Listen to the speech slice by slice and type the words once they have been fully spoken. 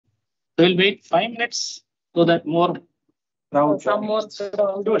So we'll wait 5 minutes so that more crowd. Some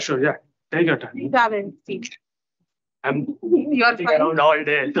more. Sure, yeah. Take your time. We haven't seen. I'm You're sitting fine. around all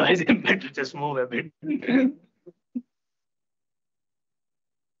day, so it's better to just move a bit.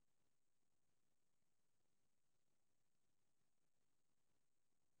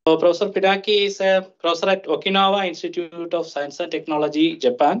 So Professor Pinaki is a professor at Okinawa Institute of Science and Technology,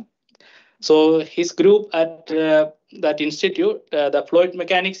 Japan. So his group at that institute, the fluid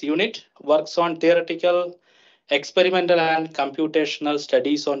mechanics unit, works on theoretical, experimental, and computational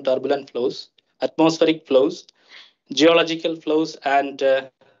studies on turbulent flows, atmospheric flows, geological flows, and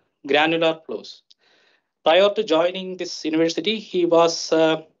granular flows. Prior to joining this university, he was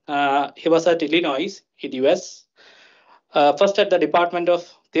at Illinois in US. First at the Department of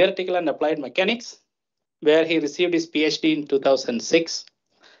Theoretical and Applied Mechanics, where he received his PhD in 2006.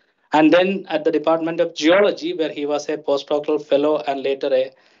 And then at the Department of Geology, where he was a postdoctoral fellow and later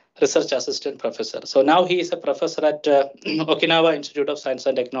a research assistant professor. So now he is a professor at Okinawa Institute of Science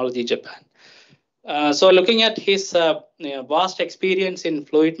and Technology, Japan. So looking at his vast experience in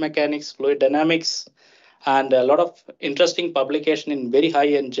fluid mechanics, fluid dynamics, and a lot of interesting publication in very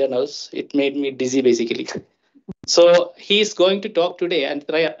high-end journals, it made me dizzy basically. So he's going to talk today, and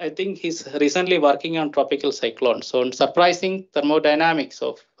I think he's recently working on tropical cyclones. So on surprising thermodynamics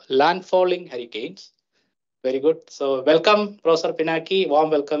of landfalling hurricanes. Very good. So welcome, Professor Pinaki. Warm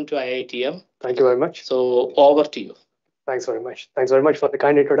welcome to IITM. Thank you very much. So over to you. Thanks very much. Thanks very much for the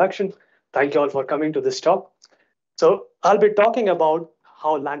kind introduction. Thank you all for coming to this talk. So I'll be talking about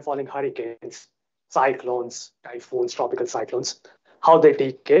how landfalling hurricanes, cyclones, typhoons, tropical cyclones, how they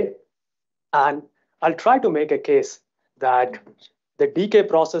decay. And I'll try to make a case that the decay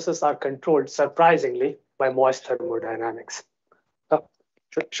processes are controlled surprisingly by moist thermodynamics.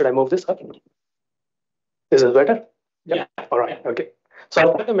 Should I move this up? Is it better? Yeah. All right. Okay. So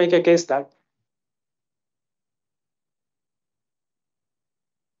I'll try to make a case that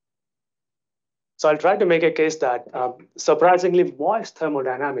surprisingly, moist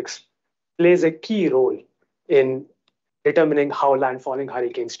thermodynamics plays a key role in determining how landfalling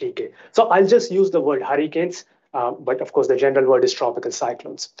hurricanes decay. So I'll just use the word hurricanes, but of course the general word is tropical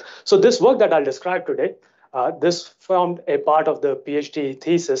cyclones. So this work that I'll describe today, this formed a part of the PhD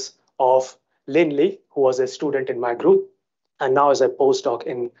thesis of Lin Lee, who was a student in my group, and now is a postdoc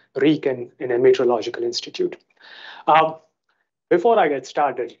in Riken in a meteorological institute. Before I get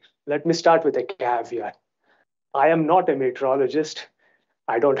started, let me start with a caveat. I am not a meteorologist.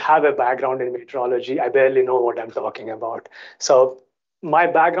 I don't have a background in meteorology. I barely know what I'm talking about. So my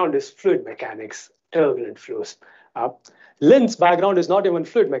background is fluid mechanics, turbulent flows. Lin's background is not even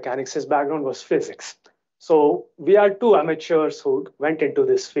fluid mechanics. His background was physics. So we are two amateurs who went into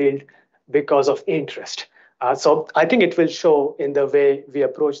this field because of interest. So I think it will show in the way we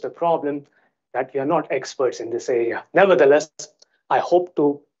approach the problem that we are not experts in this area. Nevertheless, I hope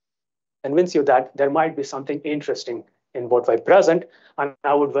to convince you that there might be something interesting in what I present, and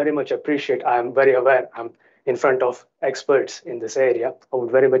I would very much appreciate, I'm very aware I'm in front of experts in this area. I would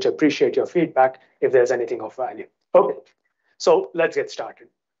very much appreciate your feedback if there's anything of value. Okay, so let's get started.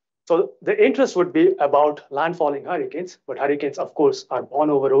 So the interest would be about landfalling hurricanes, but hurricanes, of course, are born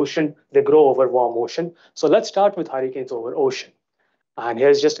over ocean. They grow over warm ocean. So let's start with hurricanes over ocean. And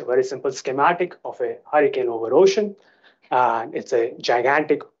here's just a very simple schematic of a hurricane over ocean. And it's a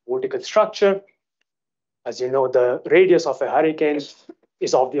gigantic vertical structure. As you know, the radius of a hurricane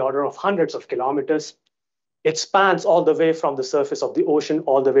is of the order of hundreds of kilometers. It spans all the way from the surface of the ocean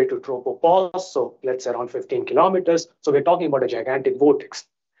all the way to tropopause, so let's say around 15 kilometers. So we're talking about a gigantic vortex.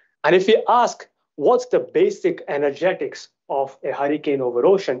 And if we ask, what's the basic energetics of a hurricane over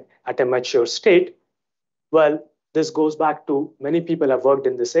ocean at a mature state? Well, this goes back to many people have worked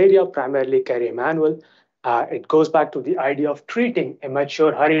in this area, primarily Kerry Emanuel. It goes back to the idea of treating a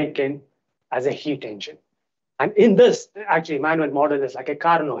mature hurricane as a heat engine. And in this, actually, Emanuel model is like a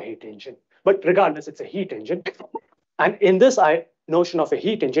Carnot heat engine. But regardless, it's a heat engine. And in this notion of a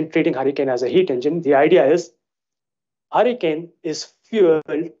heat engine, treating hurricane as a heat engine, the idea is hurricane is fueled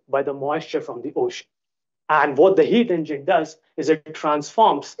by the moisture from the ocean. And what the heat engine does is it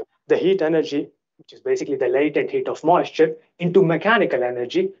transforms the heat energy, which is basically the latent heat of moisture, into mechanical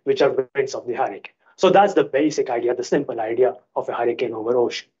energy, which are winds of the hurricane. So that's the basic idea, the simple idea of a hurricane over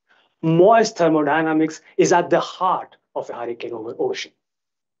ocean. Moist thermodynamics is at the heart of a hurricane over ocean.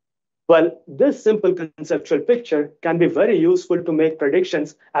 Well, this simple conceptual picture can be very useful to make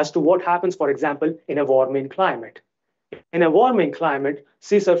predictions as to what happens, for example, in a warming climate. In a warming climate,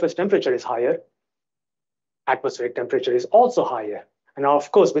 sea surface temperature is higher, atmospheric temperature is also higher. And now,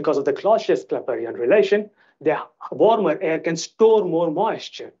 of course, because of the Clausius-Clapeyron relation, the warmer air can store more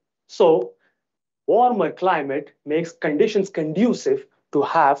moisture. So warmer climate makes conditions conducive to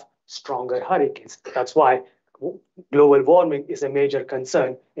have stronger hurricanes. That's why global warming is a major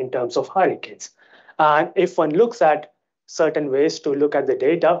concern in terms of hurricanes. And if one looks at certain ways to look at the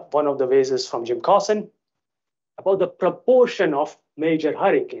data, one of the ways is from Jim Cawson, about the proportion of major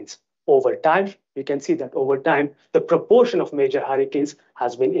hurricanes over time. We can see that over time, the proportion of major hurricanes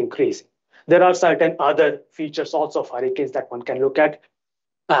has been increasing. There are certain other features also of hurricanes that one can look at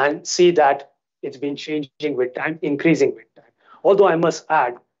and see that it's been changing with time, increasing with time. Although I must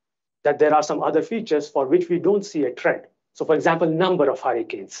add that there are some other features for which we don't see a trend. So for example, number of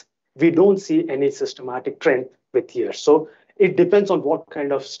hurricanes. We don't see any systematic trend with years. So it depends on what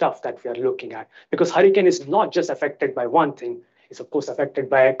kind of stuff that we are looking at, because hurricane is not just affected by one thing, it's of course affected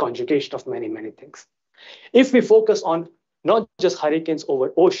by a conjugation of many, many things. If we focus on not just hurricanes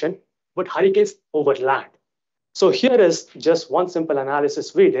over ocean, but hurricanes over land. So here is just one simple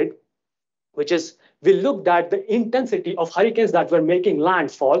analysis we did, which is we looked at the intensity of hurricanes that were making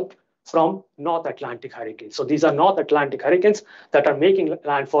landfall from North Atlantic hurricanes. So these are North Atlantic hurricanes that are making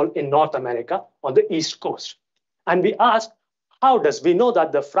landfall in North America on the East Coast. And we asked, how does we know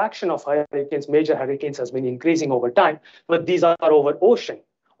that the fraction of hurricanes, major hurricanes, has been increasing over time, but these are over ocean.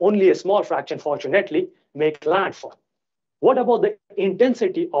 Only a small fraction, fortunately, make landfall. What about the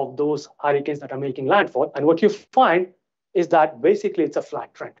intensity of those hurricanes that are making landfall? And what you find is that basically it's a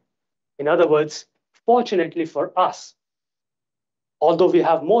flat trend. In other words, fortunately for us, although we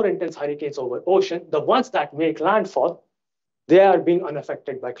have more intense hurricanes over ocean, the ones that make landfall, they are being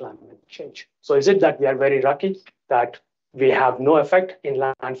unaffected by climate change. So is it that we are very lucky that we have no effect in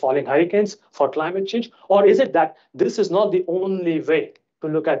landfalling hurricanes for climate change? Or is it that this is not the only way to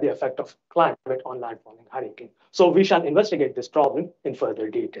look at the effect of climate on landfalling hurricane? So we shall investigate this problem in further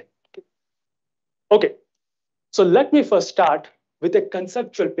detail. Okay, so let me first start with a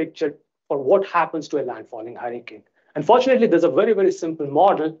conceptual picture for what happens to a landfalling hurricane. Unfortunately, there's a very, very simple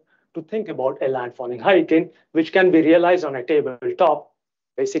model to think about a landfalling hurricane, which can be realized on a tabletop,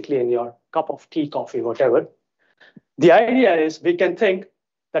 basically in your cup of tea, coffee, whatever. The idea is we can think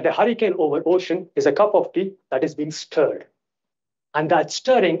that a hurricane over ocean is a cup of tea that is being stirred. And that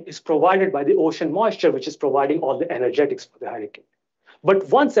stirring is provided by the ocean moisture, which is providing all the energetics for the hurricane. But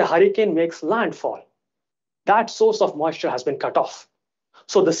once a hurricane makes landfall, that source of moisture has been cut off.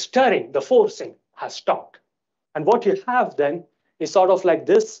 So the stirring, the forcing has stopped. And what you have then is sort of like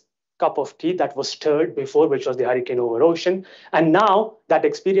this cup of tea that was stirred before, which was the hurricane over ocean. And now that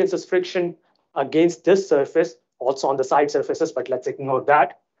experiences friction against this surface, also on the side surfaces, but let's ignore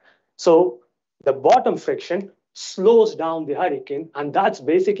that. So the bottom friction slows down the hurricane, and that's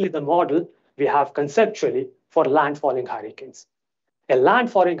basically the model we have conceptually for landfalling hurricanes. A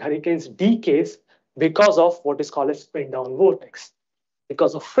landfalling hurricane decays because of what is called a spin-down vortex,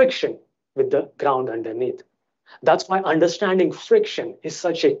 because of friction with the ground underneath. That's why understanding friction is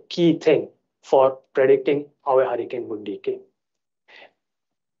such a key thing for predicting how a hurricane would decay.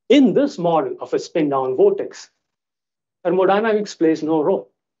 In this model of a spin-down vortex, thermodynamics plays no role.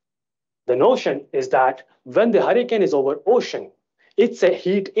 The notion is that when the hurricane is over ocean, it's a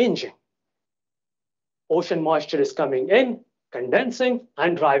heat engine. Ocean moisture is coming in, condensing,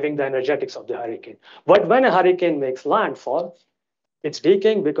 and driving the energetics of the hurricane. But when a hurricane makes landfall, it's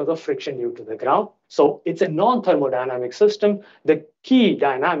decaying because of friction due to the ground. So it's a non-thermodynamic system, the key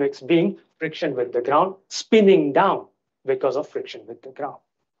dynamics being friction with the ground, spinning down because of friction with the ground.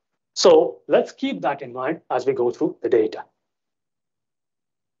 So let's keep that in mind as we go through the data.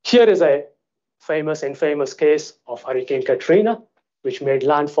 Here is a famous, infamous case of Hurricane Katrina, which made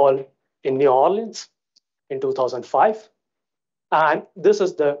landfall in New Orleans in 2005. And this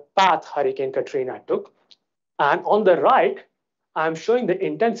is the path Hurricane Katrina took. And on the right, I'm showing the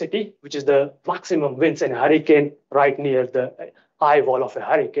intensity, which is the maximum winds in a hurricane right near the eye wall of a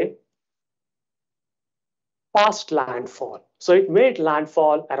hurricane, past landfall. So it made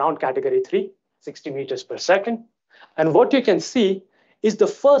landfall around category 3, 60 meters per second. And what you can see is the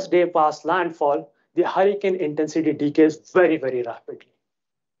first day past landfall, the hurricane intensity decays very, very rapidly.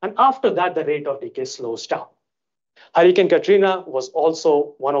 And after that, the rate of decay slows down. Hurricane Katrina was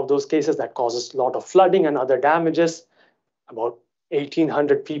also one of those cases that causes a lot of flooding and other damages. About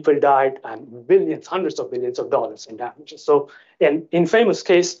 1,800 people died and billions, hundreds of billions of dollars in damages. So an infamous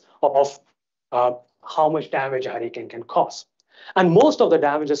case of how much damage a hurricane can cause. And most of the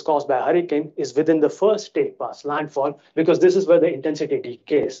damages caused by a hurricane is within the first day past landfall, because this is where the intensity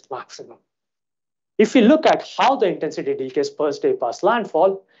decays maximum. If we look at how the intensity decays first day past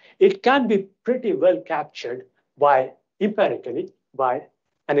landfall, it can be pretty well captured by empirically by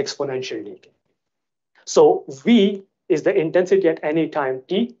an exponential decay. So V is the intensity at any time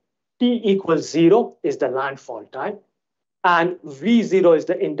t, T equals 0 is the landfall time, and V0 is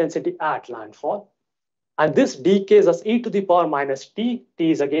the intensity at landfall. And this decays as e to the power minus t.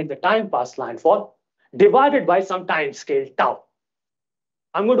 T is again the time past landfall, divided by some time scale tau.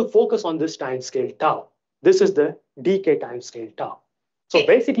 I'm going to focus on this time scale tau. This is the decay time scale tau. So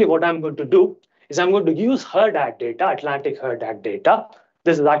basically what I'm going to do is I'm going to use HERDAT data, Atlantic HERDAT data.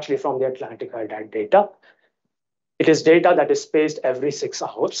 This is actually from the Atlantic HERDAT data. It is data that is spaced every 6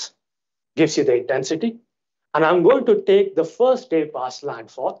 hours, gives you the intensity. And I'm going to take the first day past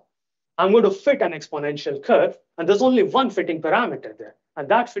landfall. I'm going to fit an exponential curve, and there's only one fitting parameter there. And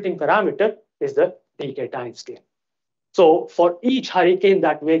that fitting parameter is the decay time scale. So for each hurricane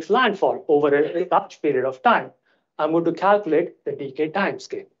that makes landfall over a large period of time, I'm going to calculate the decay time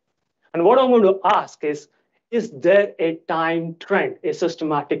scale. And what I'm going to ask is there a time trend, a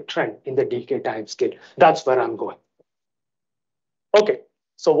systematic trend in the decay time scale? That's where I'm going. Okay,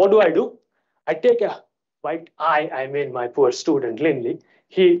 so what do? I take a I mean my poor student, Linley.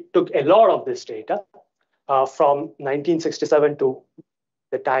 He took a lot of this data from 1967 to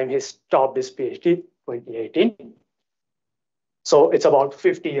the time he stopped his PhD, 2018. So it's about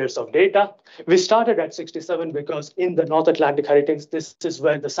 50 years of data. We started at 67 because in the North Atlantic hurricanes, this is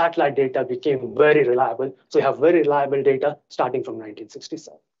where the satellite data became very reliable. So you have very reliable data starting from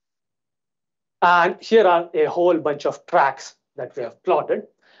 1967. And here are a whole bunch of tracks that we have plotted.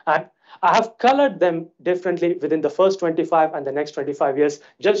 And I have colored them differently within the first 25 and the next 25 years,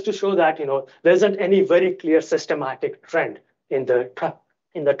 just to show that there isn't any very clear systematic trend in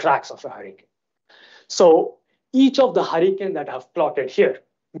the tracks of a hurricane. So each of the hurricanes that I've plotted here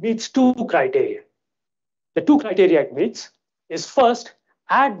meets two criteria. The two criteria it meets is first,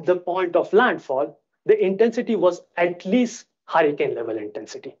 at the point of landfall, the intensity was at least hurricane level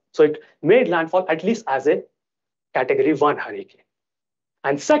intensity. So it made landfall at least as a category 1 hurricane.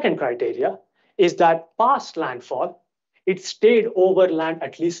 And second criteria is that past landfall, it stayed over land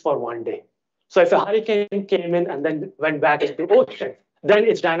at least for 1 day. So if a hurricane came in and then went back into the ocean, then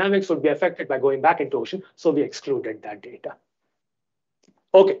its dynamics would be affected by going back into ocean. So we excluded that data.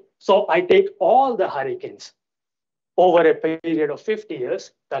 Okay, so I take all the hurricanes over a period of 50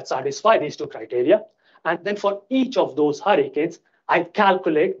 years that satisfy these two criteria. And then for each of those hurricanes, I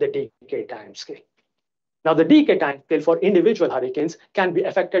calculate the decay time scale. Now, the decay time scale for individual hurricanes can be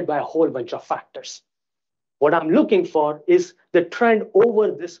affected by a whole bunch of factors. What I'm looking for is the trend over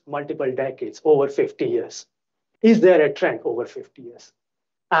this multiple decades, over 50 years. Is there a trend over 50 years?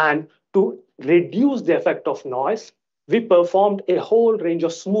 And to reduce the effect of noise, we performed a whole range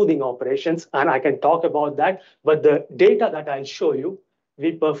of smoothing operations, and I can talk about that. But the data that I'll show you,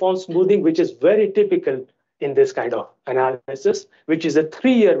 we perform smoothing, which is very typical in this kind of analysis, which is a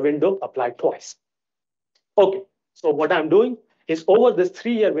 3-year window applied twice. Okay, so what I'm doing is over this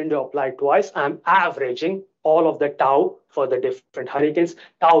 3-year window applied twice, I'm averaging all of the tau for the different hurricanes,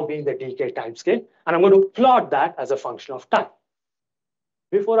 tau being the decay time scale, and I'm going to plot that as a function of time.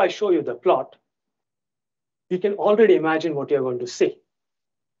 Before I show you the plot, you can already imagine what you're going to see.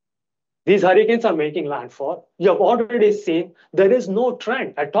 These hurricanes are making landfall. You have already seen there is no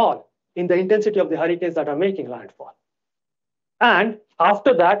trend at all in the intensity of the hurricanes that are making landfall. And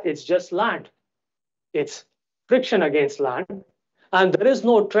after that, it's just land. It's friction against land. And there is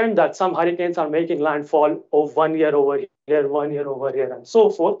no trend that some hurricanes are making landfall of 1 year over here, 1 year over here, and so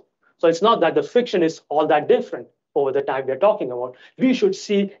forth. So it's not that the friction is all that different over the time we're talking about. We should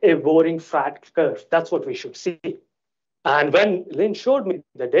see a boring flat curve. That's what we should see. And when Lynn showed me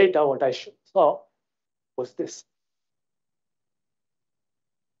the data, what I saw was this.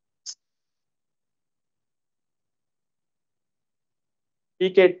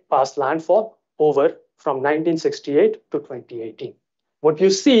 Decade past landfall over from 1968 to 2018. What you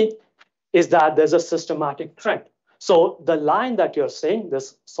see is that there's a systematic trend. So the line that you're seeing,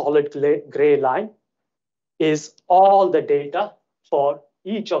 this solid gray line, is all the data for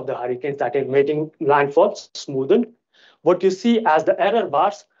each of the hurricanes that are making landfall smoothened. What you see as the error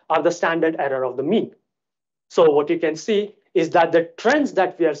bars are the standard error of the mean. So what you can see is that the trends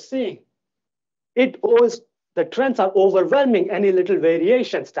that we are seeing, the trends are overwhelming any little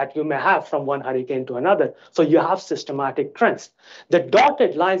variations that you may have from one hurricane to another. So you have systematic trends. The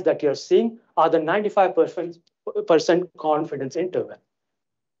dotted lines that you're seeing are the 95% confidence interval.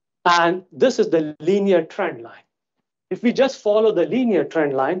 And this is the linear trend line. If we just follow the linear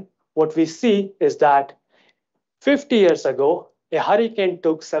trend line, what we see is that 50 years ago, a hurricane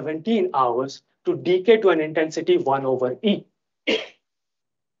took 17 hours to decay to an intensity 1 over E.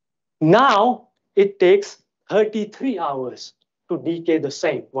 Now it takes 33 hours to decay the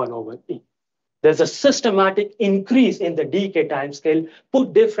same 1 over E. There's a systematic increase in the decay timescale.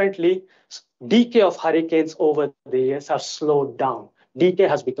 Put differently, decay of hurricanes over the years have slowed down. Decay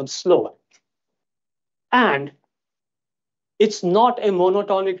has become slower. And it's not a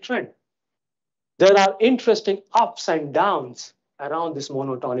monotonic trend. There are interesting ups and downs around these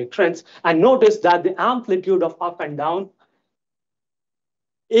monotonic trends. And notice that the amplitude of up and down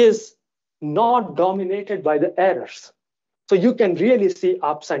is not dominated by the errors. So you can really see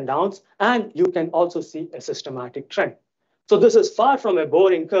ups and downs, and you can also see a systematic trend. So this is far from a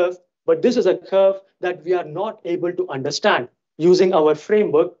boring curve, but this is a curve that we are not able to understand using our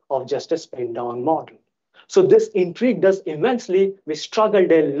framework of just a spin down model. So this intrigued us immensely. We struggled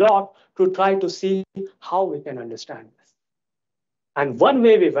a lot to try to see how we can understand this. And one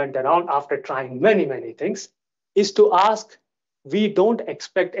way we went around after trying many, many things is to ask, we don't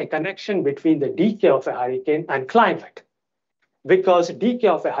expect a connection between the decay of a hurricane and climate. Because decay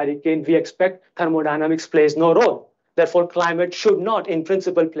of a hurricane, we expect thermodynamics plays no role. Therefore, climate should not, in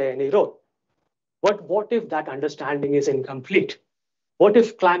principle, play any role. But what if that understanding is incomplete? What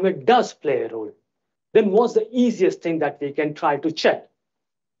if climate does play a role? Then what's the easiest thing that we can try to check?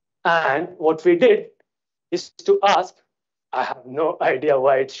 And what we did is to ask, I have no idea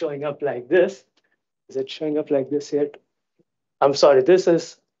why it's showing up like this. Is it showing up like this yet? I'm sorry, this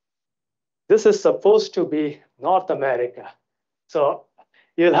is supposed to be North America. So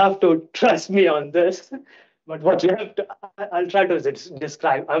you'll have to trust me on this. But what you have to, I'll try to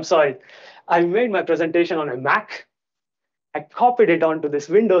describe. I'm sorry. I made my presentation on a Mac. I copied it onto this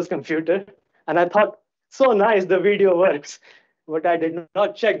Windows computer, and I thought, so nice, the video works. But I did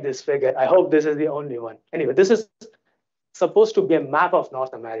not check this figure. I hope this is the only one. Anyway, this is supposed to be a map of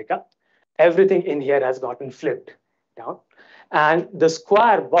North America. Everything in here has gotten flipped down. And the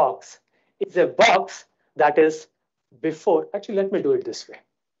square box is a box that is before. Actually, let me do it this way,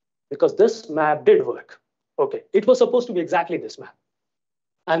 because this map did work. Okay, it was supposed to be exactly this map.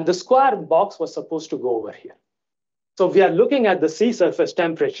 And the square box was supposed to go over here. So we are looking at the sea surface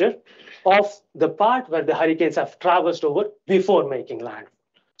temperature of the part where the hurricanes have traversed over before making landfall.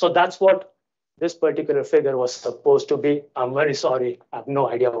 So that's what this particular figure was supposed to be. I'm very sorry. I have no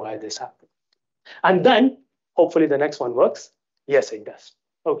idea why this happened. And then, hopefully the next one works. Yes, it does.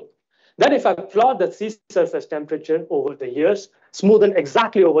 Okay. Then if I plot the sea surface temperature over the years, smoothen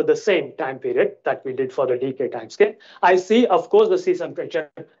exactly over the same time period that we did for the decay timescale, I see, of course, the sea temperature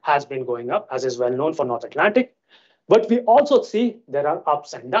has been going up, as is well known for North Atlantic. But we also see there are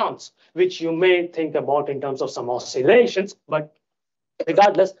ups and downs, which you may think about in terms of some oscillations. But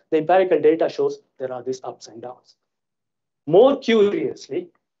regardless, the empirical data shows there are these ups and downs. More curiously,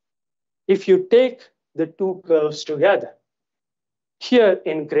 if you take the two curves together, here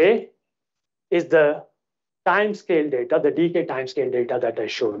in gray is the timescale data, the decay timescale data that I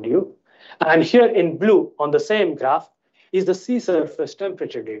showed you. And here in blue on the same graph is the sea surface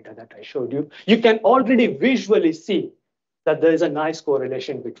temperature data that I showed you. You can already visually see that there is a nice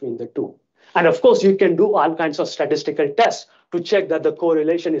correlation between the two. And of course, you can do all kinds of statistical tests to check that the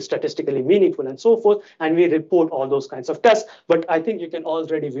correlation is statistically meaningful and so forth. And we report all those kinds of tests. But I think you can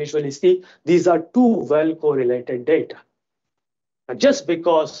already visually see these are two well correlated data. Now, just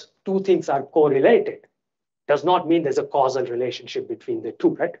because two things are correlated does not mean there's a causal relationship between the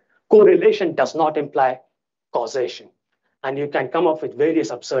two, right? Correlation does not imply causation. And you can come up with various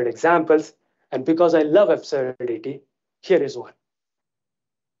absurd examples. And because I love absurdity, here is one.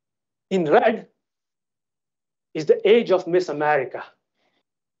 In red is the age of Miss America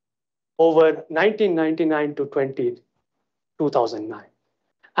over 1999 to 2009.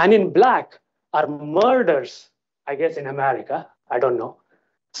 And in black are murders, I guess, in America. I don't know.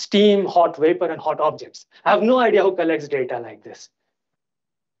 Steam, hot vapor, and hot objects. I have no idea who collects data like this.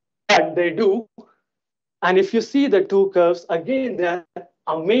 But they do. And if you see the two curves, again, they're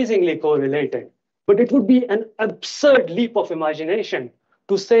amazingly correlated. But it would be an absurd leap of imagination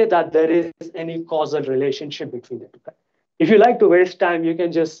to say that there is any causal relationship between the two. If you like to waste time, you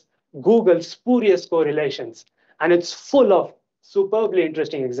can just Google spurious correlations. And it's full of superbly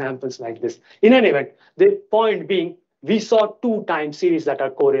interesting examples like this. In any event, the point being, we saw two time series that are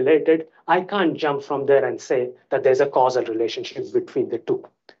correlated. I can't jump from there and say that there's a causal relationship between the two.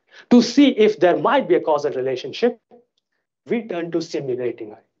 To see if there might be a causal relationship, we turn to simulating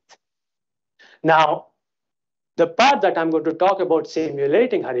hurricanes. Now, the part that I'm going to talk about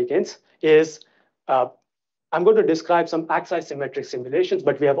simulating hurricanes is I'm going to describe some axisymmetric simulations,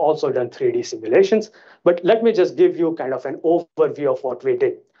 but we have also done 3D simulations. But let me just give you kind of an overview of what we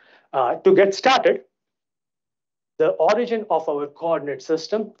did. To get started, the origin of our coordinate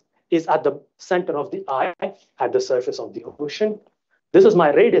system is at the center of the eye, at the surface of the ocean. This is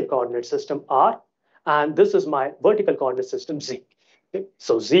my radial coordinate system, R, and this is my vertical coordinate system, Z. Okay?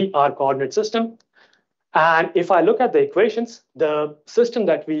 So Z, R coordinate system. And if I look at the equations, the system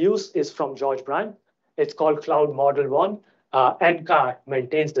that we use is from George Bryan. It's called Cloud Model 1. NCAR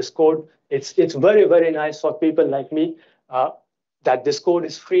maintains this code. It's very, very nice for people like me that this code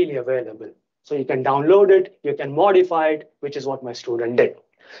is freely available. So you can download it, you can modify it, which is what my student did.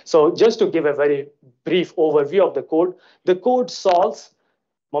 So just to give a very brief overview of the code solves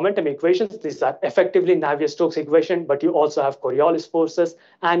momentum equations. These are effectively Navier-Stokes equation, but you also have Coriolis forces,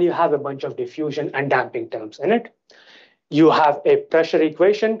 and you have a bunch of diffusion and damping terms in it. You have a pressure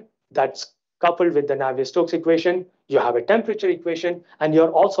equation that's coupled with the Navier-Stokes equation. You have a temperature equation, and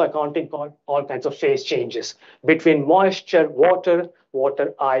you're also accounting for all kinds of phase changes between moisture,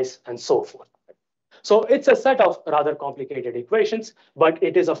 water, ice, and so forth. So it's a set of rather complicated equations, but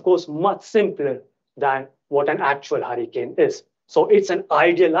it is, of course, much simpler than what an actual hurricane is. So it's an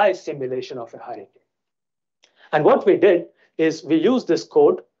idealized simulation of a hurricane. And what we did is we used this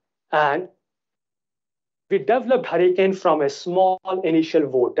code and we developed hurricane from a small initial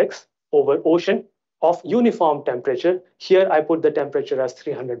vortex over ocean of uniform temperature. Here I put the temperature as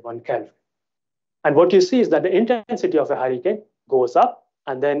 301 Kelvin. And what you see is that the intensity of a hurricane goes up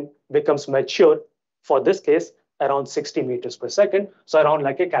and then becomes mature, for this case, around 60 meters per second. So around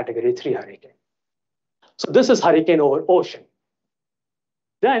like a category 3 hurricane. So this is hurricane over ocean.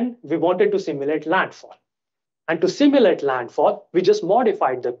 Then we wanted to simulate landfall. And to simulate landfall, we just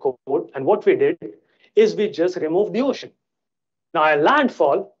modified the code. And what we did is we just removed the ocean. Now, a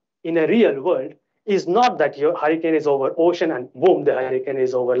landfall in a real world is not that your hurricane is over ocean and boom, the hurricane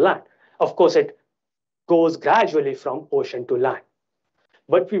is over land. Of course, it goes gradually from ocean to land.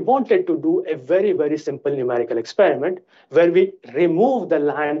 But we wanted to do a very, very simple numerical experiment where we remove the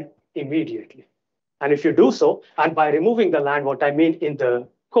land immediately. And if you do so, and by removing the land, what I mean in the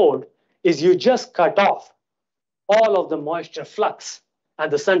code is you just cut off all of the moisture flux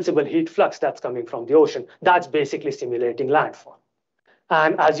and the sensible heat flux that's coming from the ocean. That's basically simulating landfall.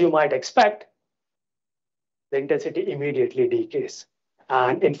 And as you might expect, the intensity immediately decays.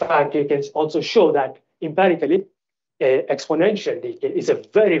 And in fact, you can also show that empirically, exponential decay is a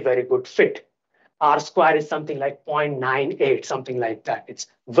very, very good fit. R square is something like 0.98, something like that. It's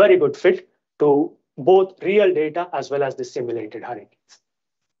very good fit to both real data as well as the simulated hurricanes.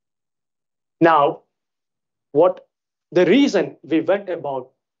 Now, the reason we went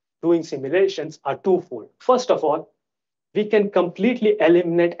about doing simulations are twofold. First of all, we can completely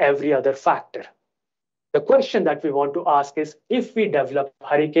eliminate every other factor. The question that we want to ask is, if we develop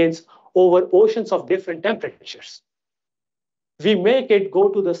hurricanes over oceans of different temperatures, we make it go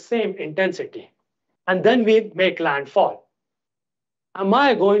to the same intensity, and then we make landfall. Am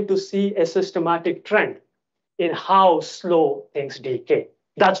I going to see a systematic trend in how slow things decay?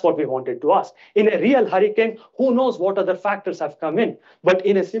 That's what we wanted to ask. In a real hurricane, who knows what other factors have come in? But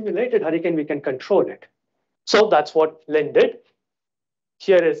in a simulated hurricane, we can control it. So that's what Lynn did.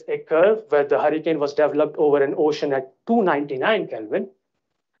 Here is a curve where the hurricane was developed over an ocean at 299 Kelvin.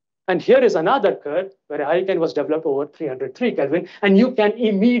 And here is another curve where a hurricane was developed over 303 Kelvin. And you can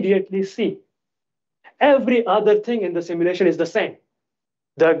immediately see every other thing in the simulation is the same.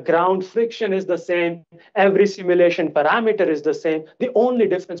 The ground friction is the same. Every simulation parameter is the same. The only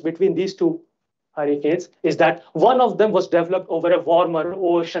difference between these two hurricanes is that one of them was developed over a warmer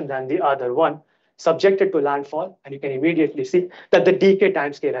ocean than the other one, subjected to landfall, and you can immediately see that the decay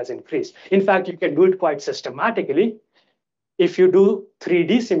timescale has increased. In fact, you can do it quite systematically. If you do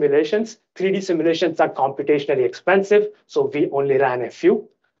 3D simulations are computationally expensive, so we only ran a few.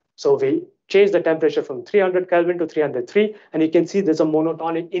 So we changed the temperature from 300 Kelvin to 303, and you can see there's a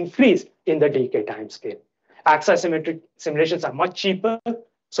monotonic increase in the decay timescale. Axisymmetric simulations are much cheaper,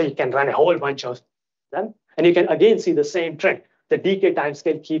 so you can run a whole bunch of them, and you can again see the same trend. The decay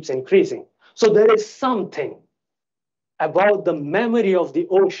timescale keeps increasing. So there is something about the memory of the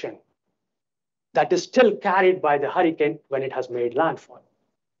ocean that is still carried by the hurricane when it has made landfall.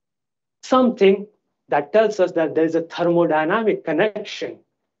 Something that tells us that there's a thermodynamic connection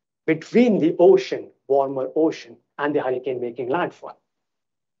between the ocean, warmer ocean, and the hurricane making landfall,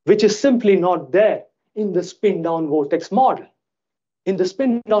 which is simply not there in the spin-down vortex model. In the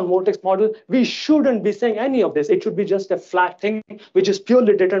spin-down vortex model, we shouldn't be saying any of this. It should be just a flat thing, which is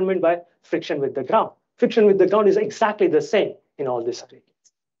purely determined by friction with the ground. Friction with the ground is exactly the same in all these hurricanes.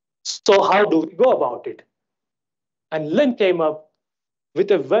 So how do we go about it? And Lynn came up with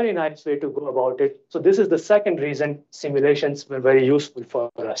a very nice way to go about it. So this is the second reason simulations were very useful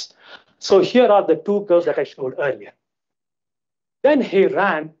for us. So here are the two curves that I showed earlier. Then he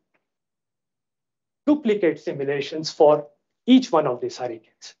ran duplicate simulations for each one of these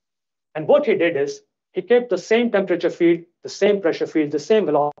hurricanes. And what he did is he kept the same temperature field, the same pressure field, the same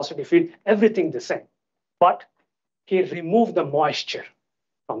velocity field, everything the same. But he removed the moisture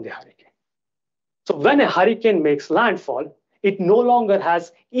from the hurricane. So when a hurricane makes landfall, it no longer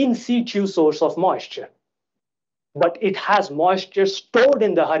has in situ source of moisture, but it has moisture stored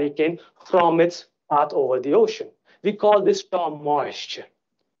in the hurricane from its path over the ocean. We call this storm moisture.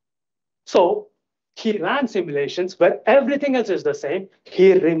 So he ran simulations where everything else is the same.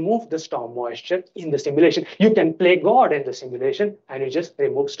 He removed the storm moisture in the simulation. You can play God in the simulation and you just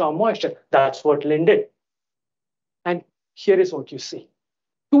remove storm moisture. That's what Lin did. And here is what you see.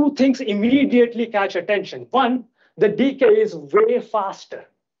 Two things immediately catch attention. One, the decay is way faster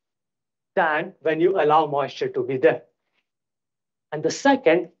than when you allow moisture to be there. And the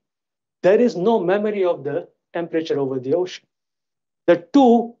second, there is no memory of the temperature over the ocean. The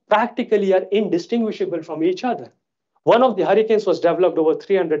two practically are indistinguishable from each other. One of the hurricanes was developed over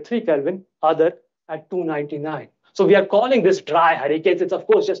 303 Kelvin, other at 299. So we are calling this dry hurricanes. It's of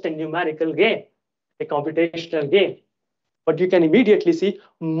course just a numerical game, a computational game. But you can immediately see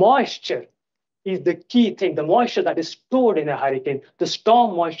moisture is the key thing, the moisture that is stored in a hurricane. The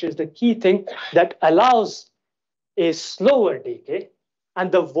storm moisture is the key thing that allows a slower decay. And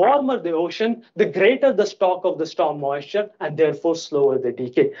the warmer the ocean, the greater the stock of the storm moisture, and therefore slower the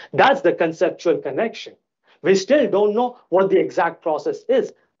decay. That's the conceptual connection. We still don't know what the exact process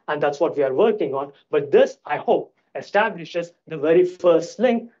is, and that's what we are working on. But this, I hope, establishes the very first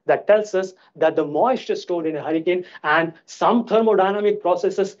link that tells us that the moisture stored in a hurricane and some thermodynamic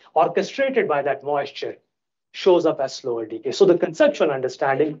processes orchestrated by that moisture shows up as slower decay. So the conceptual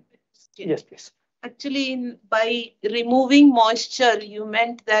understanding, yes, please. Actually, by removing moisture, you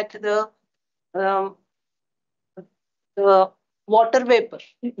meant that the water vapor.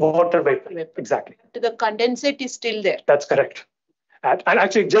 Water vapor, exactly. The condensate is still there. That's correct. And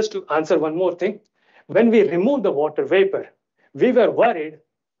actually, just to answer one more thing, when we removed the water vapor, we were worried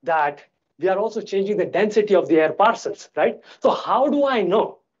that we are also changing the density of the air parcels, right? So how do I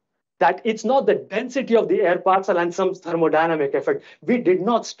know that it's not the density of the air parcel and some thermodynamic effect? We did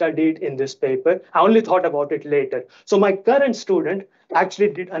not study it in this paper. I only thought about it later. So my current student actually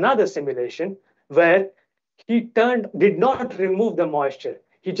did another simulation where he did not remove the moisture.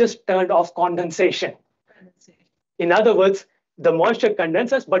 He just turned off condensation. In other words, the moisture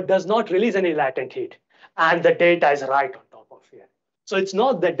condenses but does not release any latent heat. And the data is right on top of here. So it's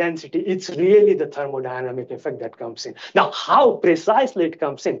not the density, it's really the thermodynamic effect that comes in. Now, how precisely it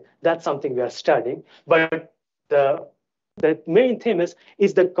comes in, that's something we are studying. But the main theme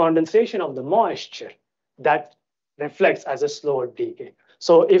is the condensation of the moisture that reflects as a slower decay.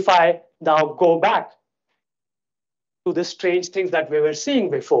 So if I now go back to the strange things that we were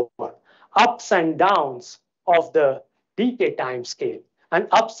seeing before, ups and downs of the decay time scale and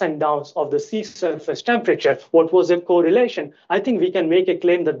ups and downs of the sea surface temperature, what was a correlation? I think we can make a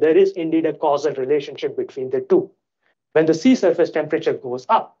claim that there is indeed a causal relationship between the two. When the sea surface temperature goes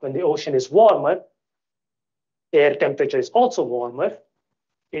up, when the ocean is warmer, air temperature is also warmer,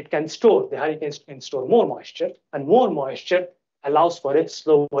 the hurricanes can store more moisture, and more moisture allows for a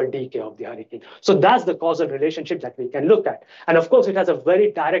slower decay of the hurricane. So that's the causal relationship that we can look at. And of course, it has a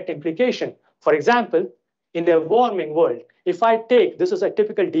very direct implication. For example, in a warming world, if I take, this is a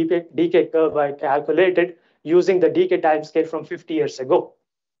typical decay curve I calculated using the decay time scale from 50 years ago.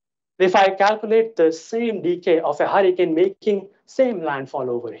 If I calculate the same decay of a hurricane making same landfall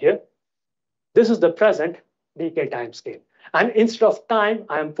over here, this is the present decay time scale. And instead of time,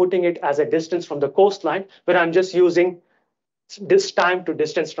 I am putting it as a distance from the coastline, where I'm just using this time to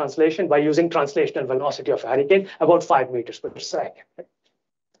distance translation by using translational velocity of a hurricane, about 5 meters per second.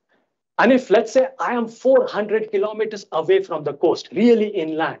 And if, let's say, I am 400 kilometers away from the coast, really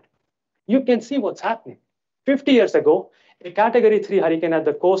inland, you can see what's happening. 50 years ago, a category 3 hurricane at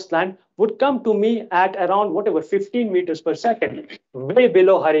the coastline would come to me at around 15 meters per second, way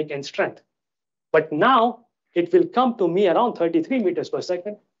below hurricane strength. But now it will come to me around 33 meters per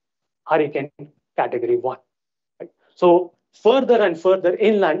second, hurricane category 1. Right? So further and further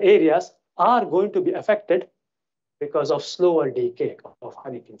inland areas are going to be affected because of slower decay of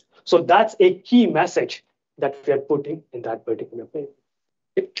hurricanes. So that's a key message that we are putting in that particular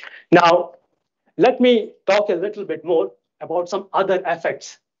paper. Now, let me talk a little bit more about some other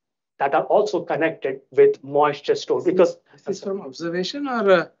effects that are also connected with moisture store. Because this is from observation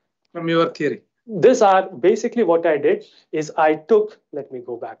or from your theory? These are basically what I did is I took, let me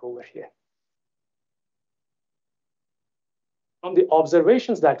go back over here. From the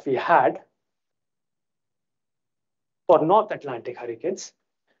observations that we had for North Atlantic hurricanes,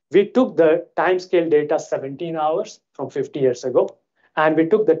 we took the timescale data 17 hours from 50 years ago, and we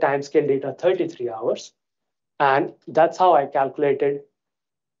took the timescale data 33 hours. And that's how I calculated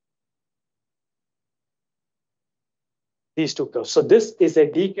these two curves. So this is a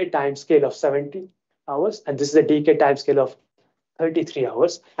decay timescale of 70 hours, and this is a decay timescale of 33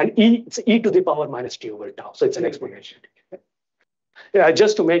 hours. And it's e to the power minus t over tau. So it's an exponential decay. Yeah,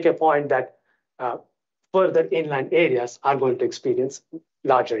 just to make a point that further inland areas are going to experience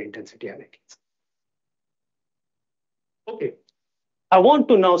larger intensity hurricanes. Okay, I want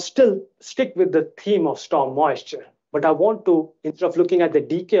to now still stick with the theme of storm moisture, but I want to, instead of looking at the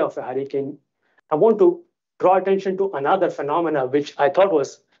decay of a hurricane, I want to draw attention to another phenomena which I thought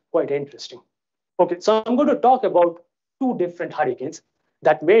was quite interesting. Okay, so I'm going to talk about two different hurricanes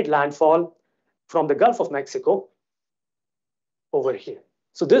that made landfall from the Gulf of Mexico over here.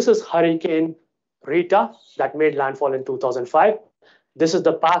 So this is Hurricane Rita that made landfall in 2005. This is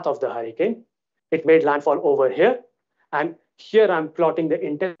the path of the hurricane. It made landfall over here. And here I'm plotting the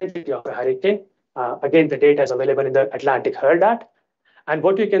intensity of the hurricane. Again, the data is available in the Atlantic HurrDat. And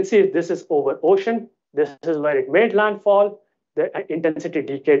what you can see is this is over ocean. This is where it made landfall. The intensity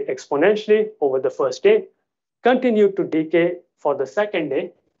decayed exponentially over the first day, continued to decay for the second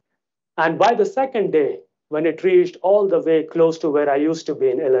day. And by the second day, when it reached all the way close to where I used to be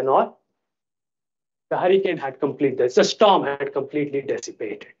in Illinois, the hurricane had completed, the storm had completely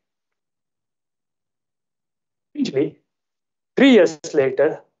dissipated. Eventually, 3 years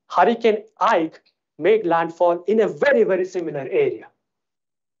later, Hurricane Ike made landfall in a very, very similar area.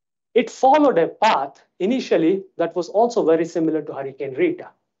 It followed a path initially that was also very similar to Hurricane Rita.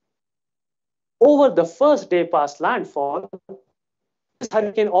 Over the first day past landfall, this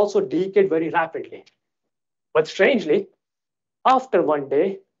hurricane also decayed very rapidly. But strangely, after one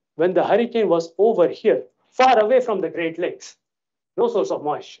day, when the hurricane was over here, far away from the Great Lakes, no source of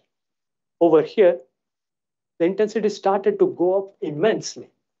moisture, over here, the intensity started to go up immensely.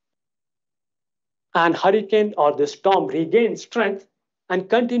 And hurricane or the storm regained strength and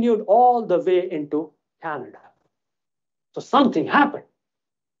continued all the way into Canada. So something happened.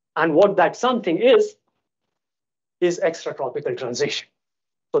 And what that something is extratropical transition.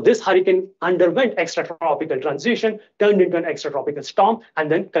 So this hurricane underwent extratropical transition, turned into an extratropical storm,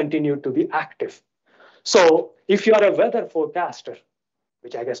 and then continued to be active. So if you are a weather forecaster,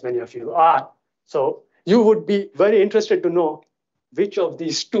 which I guess many of you are, so you would be very interested to know which of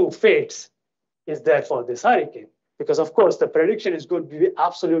these two fates is there for this hurricane. Because of course, the prediction is going to be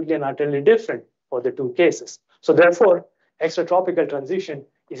absolutely and utterly different for the two cases. So therefore, extratropical transition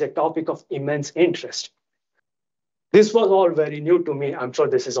is a topic of immense interest. This was all very new to me. I'm sure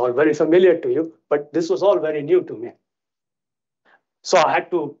this is all very familiar to you, but this was all very new to me. So I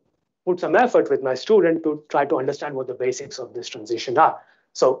had to put some effort with my student to try to understand what the basics of this transition are.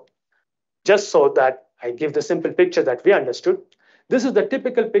 So just so that I give the simple picture that we understood, this is the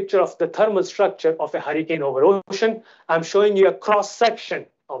typical picture of the thermal structure of a hurricane over ocean. I'm showing you a cross-section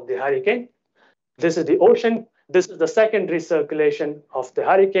of the hurricane. This is the ocean. This is the secondary circulation of the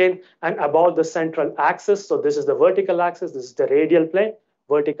hurricane and about the central axis. So this is the vertical axis. This is the radial plane,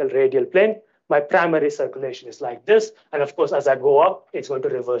 vertical radial plane. My primary circulation is like this. And of course, as I go up, it's going to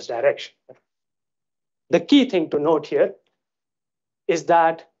reverse direction. The key thing to note here is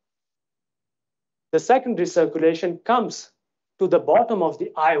that the secondary circulation comes to the bottom of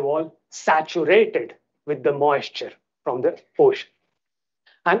the eye wall saturated with the moisture from the ocean.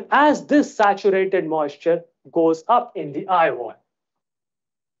 And as this saturated moisture goes up in the eye wall,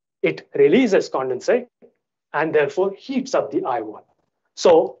 it releases condensate and therefore heats up the eye wall.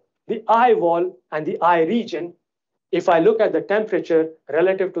 So the eye wall and the eye region, if I look at the temperature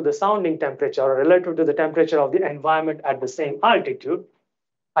relative to the sounding temperature or relative to the temperature of the environment at the same altitude,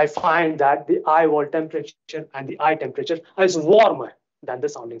 I find that the eye wall temperature and the eye temperature is warmer than the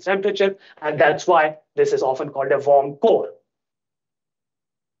sounding temperature. And that's why this is often called a warm core.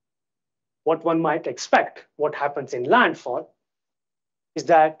 What one might expect, what happens in landfall, is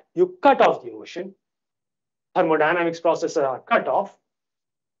that you cut off the ocean, thermodynamics processes are cut off,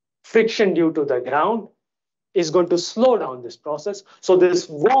 friction due to the ground is going to slow down this process. So this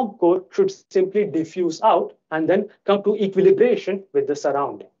warm core should simply diffuse out and then come to equilibration with the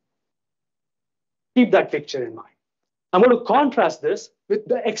surrounding. Keep that picture in mind. I'm going to contrast this with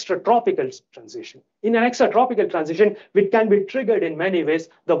the extratropical transition. In an extratropical transition, which can be triggered in many ways,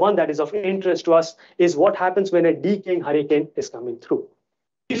 the one that is of interest to us is what happens when a decaying hurricane is coming through.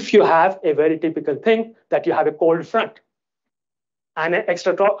 If you have a very typical thing that you have a cold front and a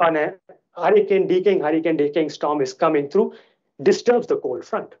decaying storm is coming through, disturbs the cold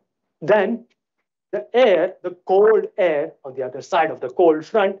front, then the cold air on the other side of the cold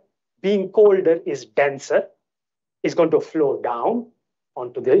front, being colder is denser, is going to flow down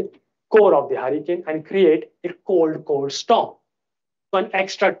onto the core of the hurricane and create a cold core storm. So an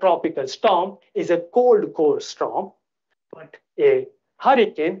extratropical storm is a cold core storm, but a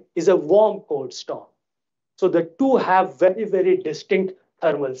hurricane is a warm core storm. So the two have very, very distinct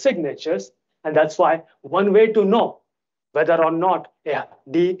thermal signatures. And that's why one way to know whether or not a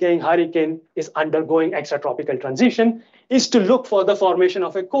decaying hurricane is undergoing extratropical transition is to look for the formation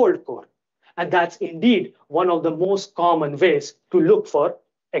of a cold core. And that's indeed one of the most common ways to look for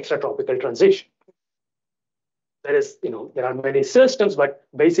extratropical transition. There are many systems, but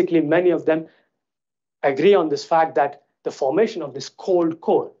basically many of them agree on this fact that the formation of this cold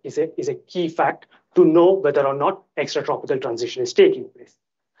core is a key fact to know whether or not extratropical transition is taking place.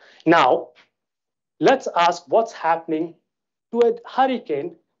 Now, let's ask what's happening to a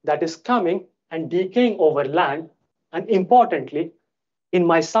hurricane that is coming and decaying over land. And importantly, in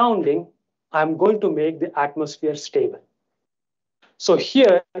my sounding, I'm going to make the atmosphere stable. So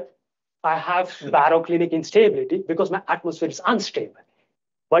here, I have baroclinic instability because my atmosphere is unstable.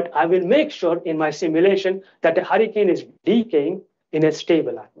 But I will make sure in my simulation that a hurricane is decaying in a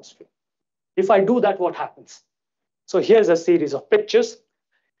stable atmosphere. If I do that, what happens? So here's a series of pictures.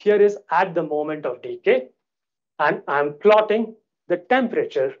 Here is at the moment of decay, and I'm plotting the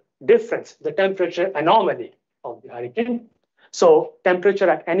temperature difference, the temperature anomaly of the hurricane. So temperature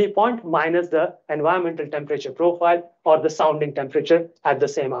at any point minus the environmental temperature profile or the sounding temperature at the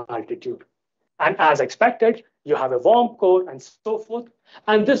same altitude. And as expected, you have a warm core and so forth.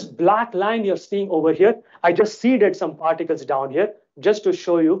 And this black line you're seeing over here, I just seeded some particles down here just to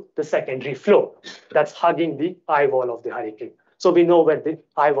show you the secondary flow that's hugging the eye wall of the hurricane. So we know where the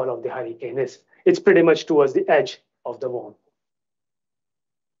eye wall of the hurricane is. It's pretty much towards the edge of the warm.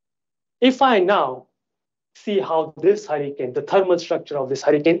 If I now see how this hurricane, the thermal structure of this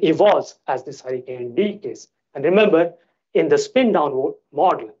hurricane evolves as this hurricane decays. And remember, in the spin down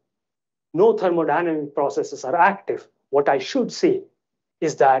model, no thermodynamic processes are active. What I should see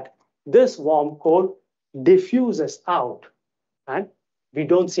is that this warm core diffuses out and we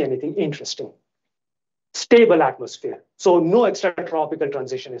don't see anything interesting. Stable atmosphere, so no extratropical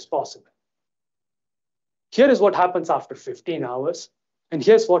transition is possible. Here is what happens after 15 hours, and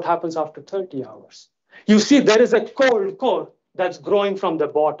here's what happens after 30 hours. You see there is a cold core that's growing from the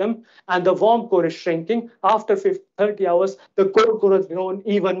bottom, and the warm core is shrinking. After 30 hours, the cold core has grown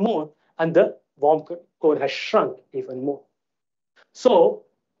even more, and the warm core has shrunk even more. So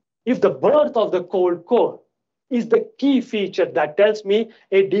if the birth of the cold core is the key feature that tells me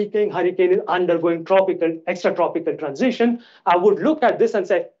a decaying hurricane is undergoing extratropical transition, I would look at this and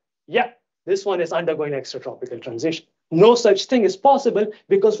say, yeah, this one is undergoing extratropical transition. No such thing is possible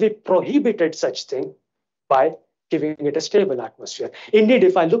because we prohibited such thing by giving it a stable atmosphere. Indeed,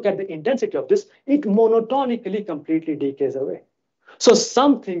 if I look at the intensity of this, it monotonically completely decays away. So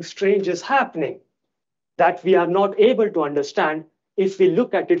something strange is happening that we are not able to understand if we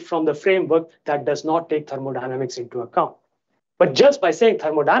look at it from the framework that does not take thermodynamics into account. But just by saying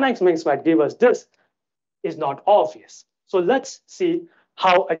thermodynamics might give us this is not obvious. So let's see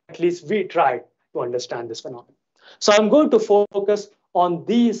how at least we tried to understand this phenomenon. So I'm going to focus on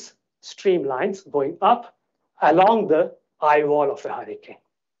these streamlines going up along the eye wall of a hurricane.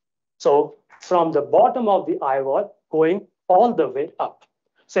 So from the bottom of the eye wall going all the way up.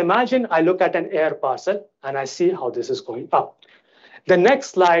 So imagine I look at an air parcel and I see how this is going up. The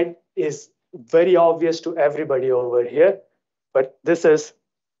next slide is very obvious to everybody over here, but this is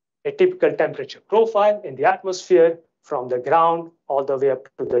a typical temperature profile in the atmosphere from the ground all the way up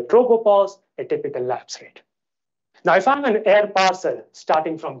to the tropopause, a typical lapse rate. Now, if I'm an air parcel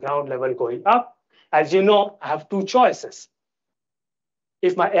starting from ground level going up, as you know, I have two choices.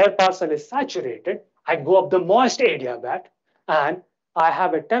 If my air parcel is saturated, I go up the moist adiabat and I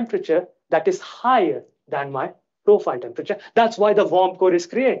have a temperature that is higher than my profile temperature. That's why the warm core is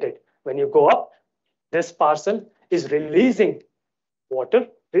created. When you go up, this parcel is releasing water,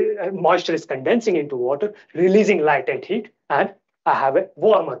 moisture is condensing into water, releasing latent heat, and I have a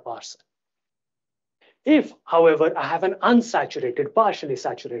warmer parcel. If, however, I have an unsaturated, partially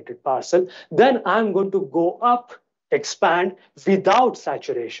saturated parcel, then I'm going to go up, expand without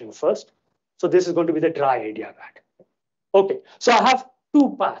saturation first. So this is going to be the dry adiabat. Okay, so I have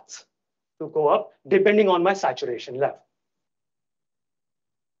two paths to go up depending on my saturation level.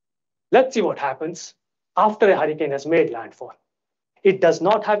 Let's see what happens after a hurricane has made landfall. It does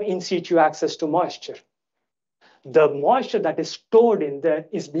not have in situ access to moisture. The moisture that is stored in there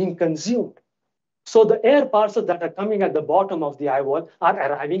is being consumed. So the air parcels that are coming at the bottom of the eye wall are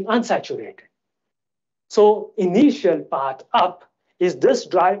arriving unsaturated. So initial path up is this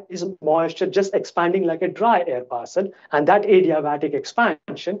dry is moisture just expanding like a dry air parcel, and that adiabatic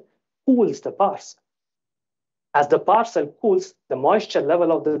expansion cools the parcel. As the parcel cools, the moisture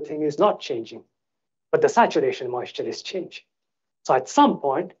level of the thing is not changing, but the saturation moisture is changing. So at some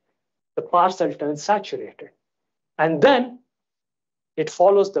point, the parcel turns saturated. And then it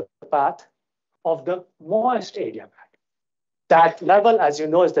follows the path of the moist adiabat. That level, as you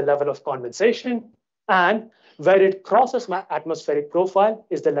know, is the level of condensation. And where it crosses my atmospheric profile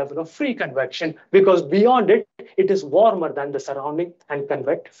is the level of free convection, because beyond it, it is warmer than the surrounding and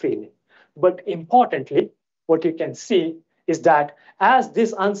convect freely. But importantly, what you can see is that as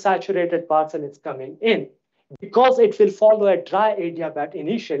this unsaturated parcel is coming in, because it will follow a dry adiabat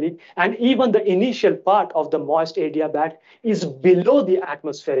initially, and even the initial part of the moist adiabat is below the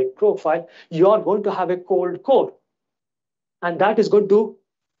atmospheric profile, you are going to have a cold core. And that is going to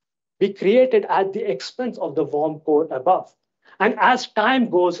be created at the expense of the warm core above. And as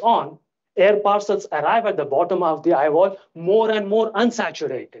time goes on, air parcels arrive at the bottom of the eye wall more and more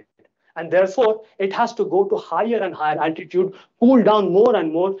unsaturated. And therefore, it has to go to higher and higher altitude, cool down more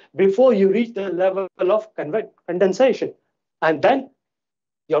and more before you reach the level of condensation. And then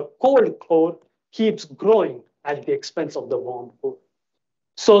your cold core keeps growing at the expense of the warm core.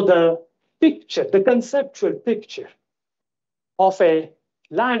 So the picture, the conceptual picture of a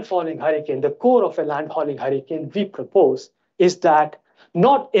landfalling hurricane, the core of a landfalling hurricane we propose is that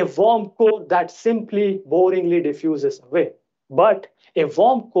not a warm core that simply boringly diffuses away, but a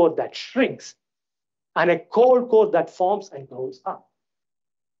warm core that shrinks and a cold core that forms and grows up.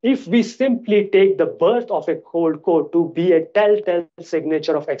 If we simply take the birth of a cold core to be a telltale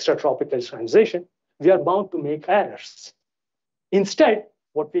signature of extratropical transition, we are bound to make errors. Instead,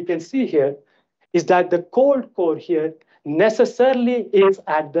 what we can see here is that the cold core here necessarily is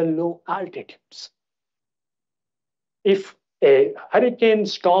at the low altitudes. If a hurricane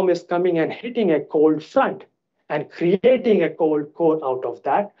storm is coming and hitting a cold front and creating a cold core out of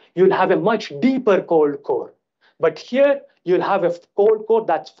that, you'll have a much deeper cold core. But here, you'll have a cold core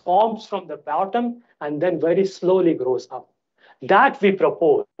that forms from the bottom and then very slowly grows up. That we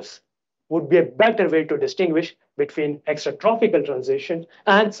propose would be a better way to distinguish between extratropical transition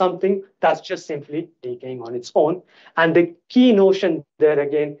and something that's just simply decaying on its own. And the key notion there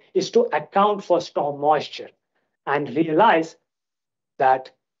again is to account for storm moisture and realize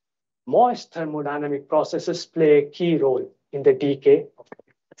that moist thermodynamic processes play a key role in the decay of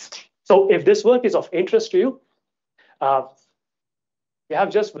liquids. So if this work is of interest to you, we have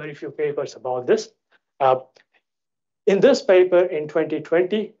just very few papers about this. In this paper in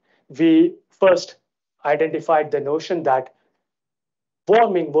 2020, we first identified the notion that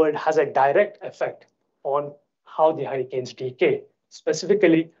warming world has a direct effect on how the hurricanes decay.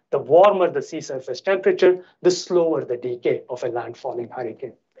 Specifically, the warmer the sea surface temperature, the slower the decay of a landfalling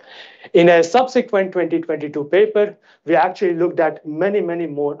hurricane. In a subsequent 2022 paper, we actually looked at many, many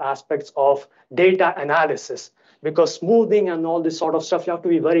more aspects of data analysis, because smoothing and all this sort of stuff, you have to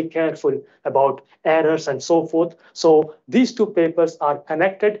be very careful about errors and so forth. So these two papers are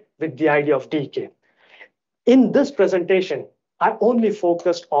connected with the idea of decay. In this presentation, I only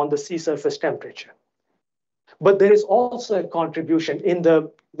focused on the sea surface temperature. But there is also a contribution in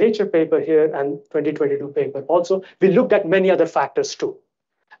the Nature paper here and 2022 paper also. We looked at many other factors too.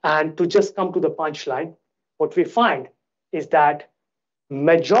 And to just come to the punchline, what we find is that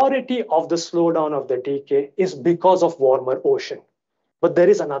majority of the slowdown of the decay is because of warmer ocean. But there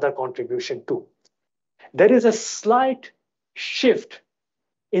is another contribution too. There is a slight shift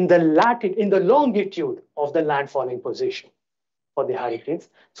in the longitude of the landfalling position for the hurricanes.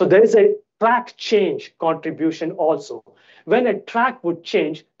 So there is a track change contribution also. When a track would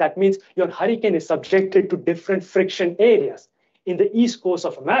change, that means your hurricane is subjected to different friction areas. In the East Coast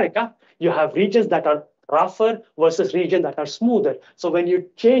of America, you have regions that are rougher versus regions that are smoother. So when you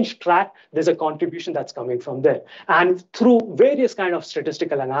change track, there's a contribution that's coming from there. And through various kind of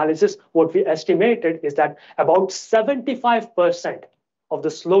statistical analysis, what we estimated is that about 75% of the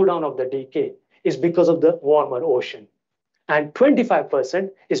slowdown of the decay is because of the warmer ocean. And 25%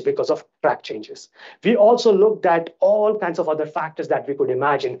 is because of track changes. We also looked at all kinds of other factors that we could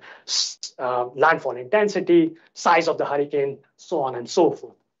imagine, landfall intensity, size of the hurricane, so on and so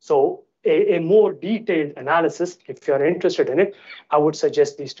forth. So a more detailed analysis, if you're interested in it, I would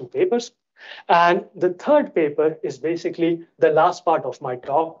suggest these two papers. And the third paper is basically the last part of my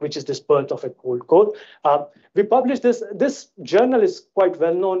talk, which is this birth of a cold core. We published this. This journal is quite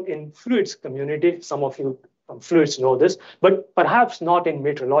well known in fluids community. Some of you from fluids know this, but perhaps not in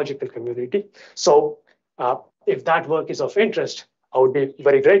meteorological community. So if that work is of interest, I would be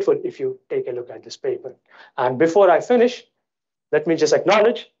very grateful if you take a look at this paper. And before I finish, let me just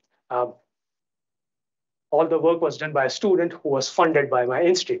acknowledge all the work was done by a student who was funded by my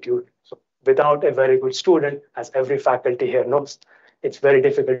institute. So without a very good student, as every faculty here knows, it's very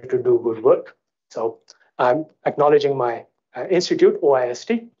difficult to do good work. So I'm acknowledging my institute,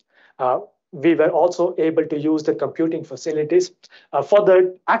 OIST. We were also able to use the computing facilities. For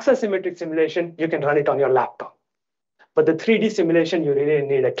the axisymmetric simulation, you can run it on your laptop. But the 3D simulation, you really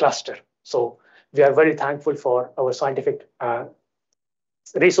need a cluster. So we are very thankful for our scientific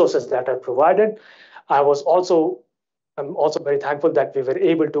resources that are provided. I'm also very thankful that we were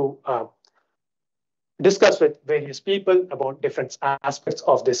able to discuss with various people about different aspects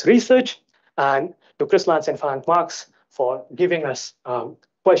of this research, and to Chris Lance and Frank Marks for giving us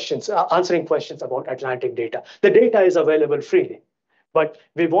answering questions about Atlantic data. The data is available freely, but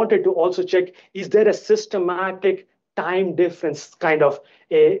we wanted to also check, is there a systematic time difference, kind of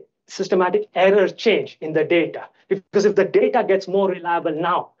a systematic error change in the data? Because if the data gets more reliable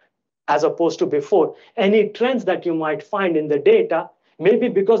now, as opposed to before, any trends that you might find in the data, maybe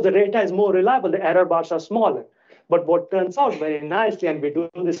because the data is more reliable, the error bars are smaller. But what turns out very nicely, and we do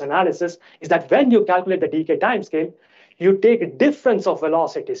this analysis, is that when you calculate the decay timescale, you take a difference of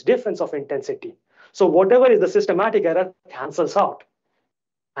velocities, difference of intensity. So whatever is the systematic error cancels out.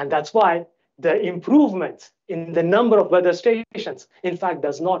 And that's why the improvements in the number of weather stations, in fact,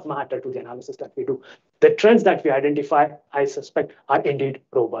 does not matter to the analysis that we do. The trends that we identify, I suspect, are indeed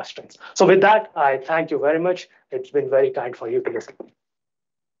robust trends. So with that, I thank you very much. It's been very kind for you to listen.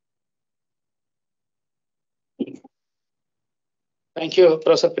 Thank you,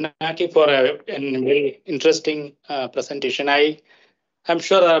 Professor Pinaki, for a very interesting presentation. I'm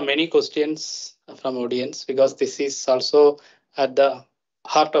sure there are many questions from audience, because this is also at the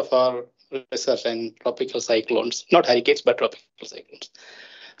heart of our research in tropical cyclones, not hurricanes, but tropical cyclones.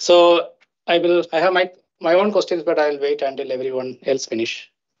 So I have my own questions, but I'll wait until everyone else finish.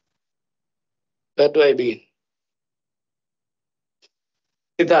 Where do I begin?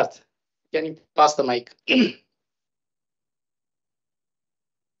 Siddharth, can you pass the mic?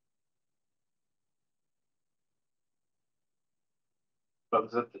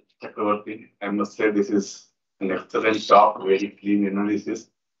 Professor Chakraborty, I must say this is an excellent talk, very clean analysis.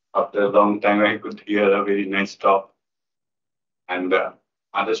 After a long time, I could hear a very nice talk and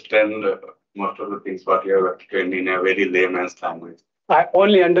understand most of the things what you have explained in a very layman's language. I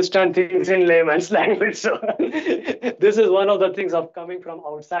only understand things in layman's language. So this is one of the things of coming from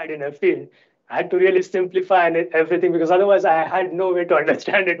outside in a field. I had to really simplify everything, because otherwise I had no way to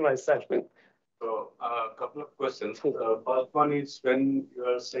understand it myself. So a couple of questions. First one is, when you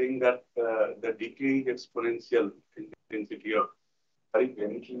are saying that the decaying exponential intensity of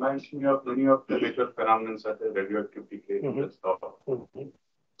hurricane, it reminds me of many of the natural phenomena such as radioactive decay and stuff.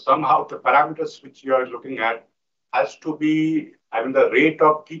 Somehow the parameters which you are looking at has to be, the rate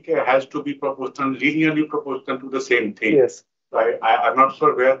of decay has to be proportional, linearly proportional to the same thing. Yes. Right? I'm not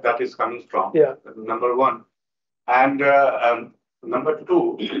sure where that is coming from. Yeah. Number one. And number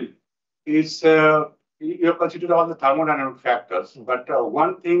two is you have considered all the thermodynamic factors, but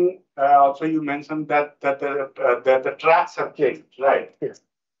one thing also you mentioned that the tracks have changed, right? Yes.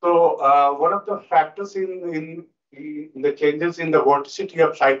 So one of the factors in the changes in the vorticity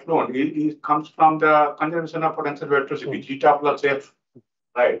of cyclone it comes from the conservation of potential velocity, zeta plus f,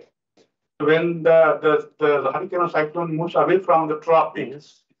 right? When the hurricane or cyclone moves away from the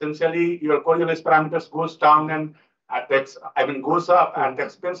tropics, essentially your Coriolis parameters goes down and goes up, and at the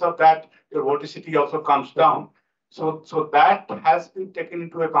expense of that, your vorticity also comes down. So that has been taken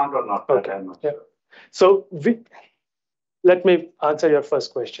into account or not? Okay. Yeah. So let me answer your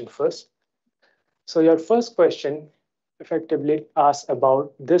first question first. So your first question effectively asks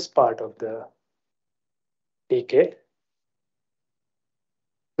about this part of the decay,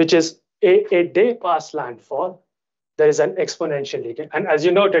 which is a day past landfall, there is an exponential decay. And as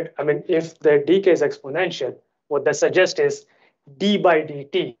you noted, if the decay is exponential, what that suggests is d by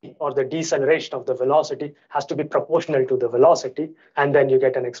dt, or the deceleration of the velocity, has to be proportional to the velocity, and then you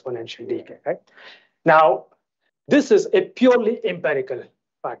get an exponential decay, right? Now, this is a purely empirical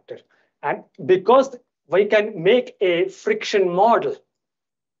factor. And because we can make a friction model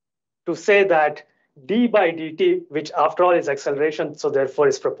to say that d by dt, which after all is acceleration, so therefore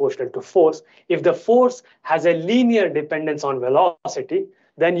is proportional to force, if the force has a linear dependence on velocity,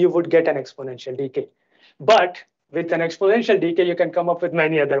 then you would get an exponential decay. But with an exponential decay, you can come up with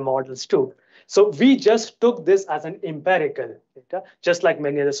many other models too. So we just took this as an empirical data, just like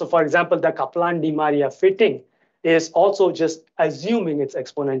many others. So for example, the Kaplan-Di Maria fitting is also just assuming it's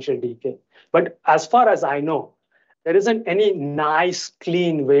exponential decay. But as far as I know, There isn't any nice,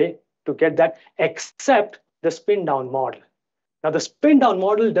 clean way to get that except the spin down model. Now, the spin down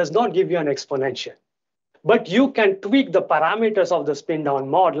model does not give you an exponential, but you can tweak the parameters of the spin down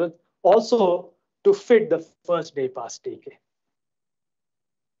model also to fit the first day past decay.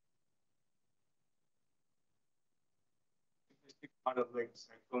 Part of like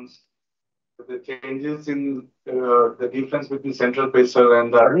cyclones, the changes in the difference between central pressure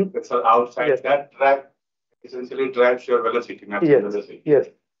and the pressure outside, Yes. that drag essentially drives your velocity, maximum velocity. Yes.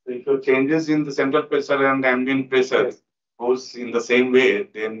 So if your changes in the central pressure and ambient pressure goes in the same way,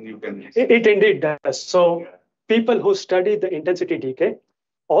 then you can. It indeed does. So people who study the intensity decay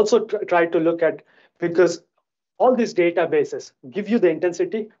also try to look at, because all these databases give you the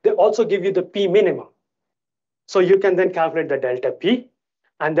intensity, they also give you the P minimum. So you can then calculate the delta P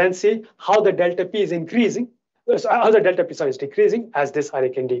and then see how the delta P is increasing, how the delta P is decreasing as this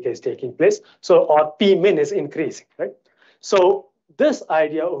hurricane decay is taking place. So our P min is increasing, right? So this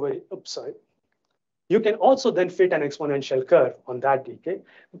idea over, you can also then fit an exponential curve on that decay.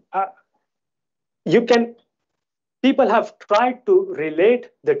 People have tried to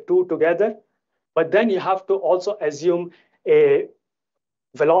relate the two together, but then you have to also assume a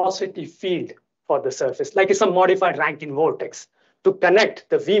velocity field for the surface, like it's a modified Rankine vortex to connect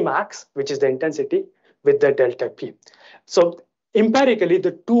the Vmax, which is the intensity, with the delta P. So empirically,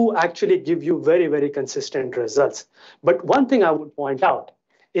 the two actually give you very, very consistent results. But one thing I would point out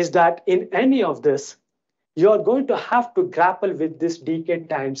is that in any of this, you're going to have to grapple with this decay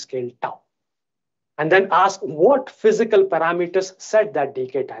timescale tau, and then ask what physical parameters set that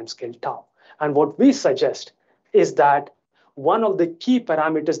decay timescale tau. And what we suggest is that one of the key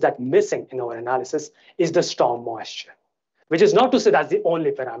parameters that's missing in our analysis is the storm moisture, which is not to say that's the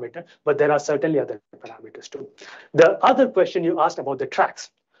only parameter, but there are certainly other parameters too. The other question you asked about the tracks.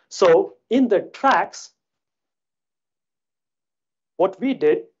 So in the tracks, what we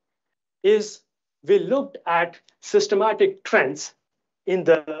did is we looked at systematic trends in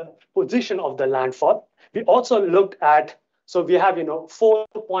the position of the landfall. We also looked at, so we have 4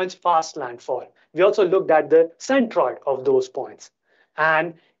 points past landfall. We also looked at the centroid of those points.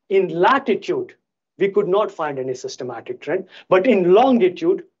 And in latitude, we could not find any systematic trend, but in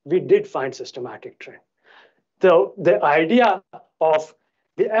longitude, we did find systematic trend. The idea of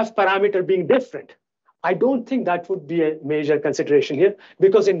the F parameter being different, I don't think that would be a major consideration here,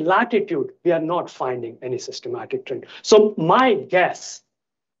 because in latitude, we are not finding any systematic trend. So my guess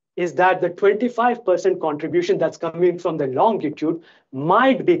is that the 25% contribution that's coming from the longitude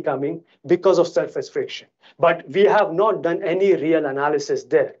might be coming because of surface friction. But we have not done any real analysis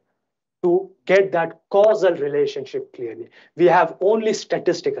there to get that causal relationship clearly. We have only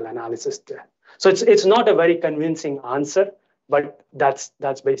statistical analysis there. So it's not a very convincing answer, but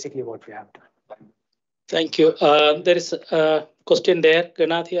that's basically what we have done. Thank you. There is a question there.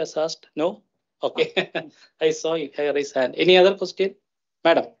 Ganathi has asked. No? Okay. I saw you here his hand. Any other question?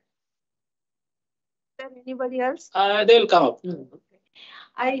 Madam. Anybody else? They will come up.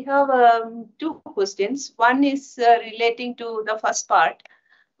 I have 2 questions. One is relating to the first part,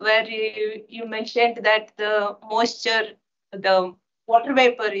 where you mentioned that the moisture, the water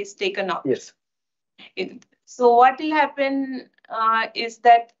vapor is taken out. Yes. So what will happen is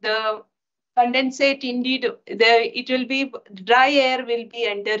that the condensate, indeed, it will be, dry air will be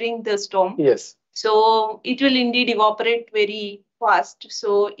entering the storm. Yes. So it will indeed evaporate very fast.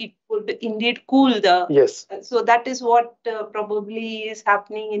 So it would indeed cool the. Yes. So that is what probably is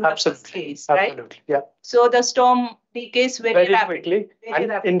happening in the first case, right? Absolutely. Yeah. So the storm decays very quickly.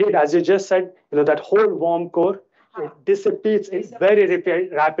 And indeed, as you just said, that whole warm core, it dissipates very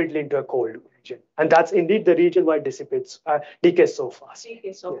rapidly into a cold region. And that's indeed the region why it decays so fast.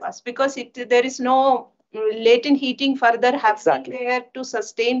 Decays so fast because there is no latent heating further happening there to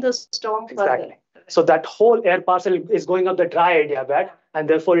sustain the storm further. So that whole air parcel is going up the dry adiabat, and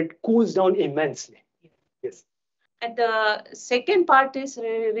therefore it cools down immensely. Yes. And the second part is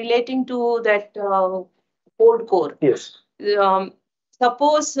relating to that cold core. Yes.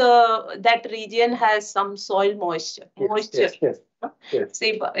 Suppose that region has some soil moisture. Yes.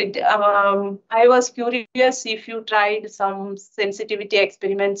 See, I was curious if you tried some sensitivity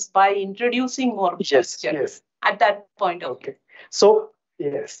experiments by introducing more moisture at that point of view. So,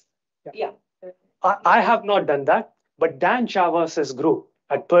 yes. Yeah. I have not done that, but Dan Chavas's group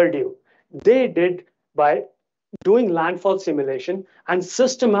at Purdue, they did by doing landfall simulation and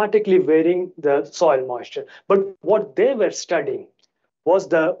systematically varying the soil moisture. But what they were studying was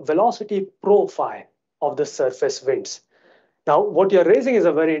the velocity profile of the surface winds. Now, what you're raising is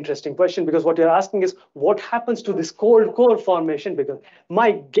a very interesting question, because what you're asking is what happens to this cold core formation? Because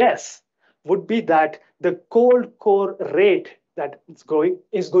my guess would be that the cold core rate that it's going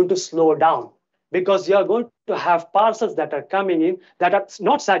is going to slow down, because you're going to have parcels that are coming in that are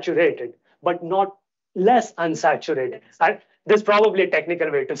not saturated, but not less unsaturated. There's probably a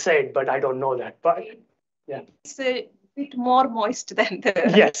technical way to say it, but I don't know that. But yeah, it's a bit more moist than the.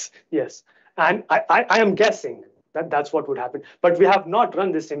 Yes. And I am guessing that that's what would happen. But we have not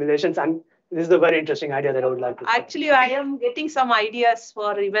run the simulations, and this is a very interesting idea that I would like to. Actually, I am getting some ideas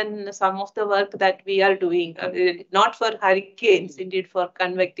for even some of the work that we are doing, not for hurricanes, indeed for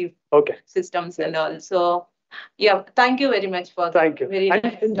convective systems and all. So, yeah, thank you very much for. Thank you.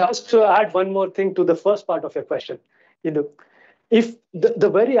 And just to add one more thing to the first part of your question, if the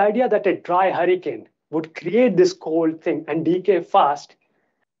very idea that a dry hurricane would create this cold thing and decay fast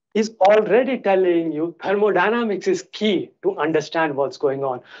is already telling you thermodynamics is key to understand what's going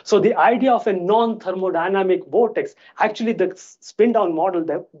on. So the idea of a non-thermodynamic vortex, actually the spin down model,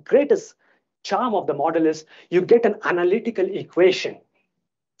 the greatest charm of the model is you get an analytical equation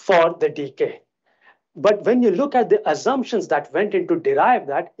for the decay. But when you look at the assumptions that went into derive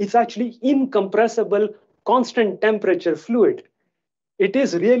that, it's actually incompressible, constant temperature fluid. It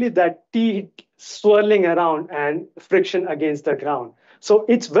is really that tea swirling around and friction against the ground. So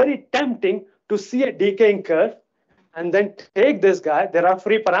it's very tempting to see a decaying curve and then take this guy. There are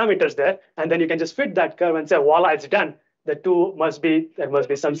free parameters there, and then you can just fit that curve and say, voila, it's done. There must be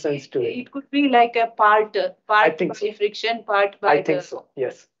some sense to it. It could be like a part by so. Friction, part by. I think so,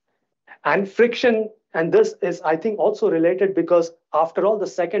 yes. And friction, and this is, I think, also related because after all, the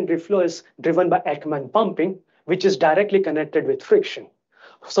secondary flow is driven by Ekman pumping, which is directly connected with friction.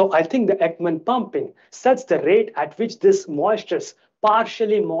 So I think the Ekman pumping sets the rate at which this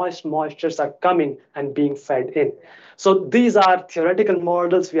partially moist moistures are coming and being fed in. So these are theoretical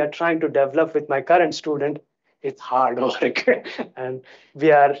models we are trying to develop with my current student. It's hard work. And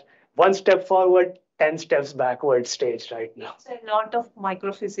we are one step forward, 10 steps backward stage right now. It's a lot of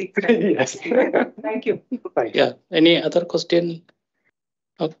microphysics. Yes. Thank you. Thank you. Yeah. Any other question?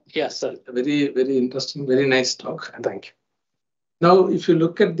 Oh, yes, sir. Very, very interesting, very nice talk. Thank you. Now, if you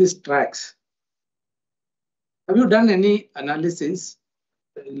look at these tracks, have you done any analysis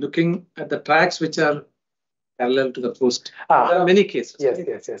looking at the tracks which are parallel to the coast? There are many cases.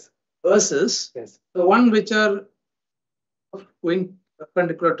 Yes. Versus the one which are going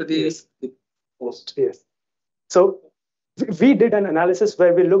perpendicular to the coast. Yes. So we did an analysis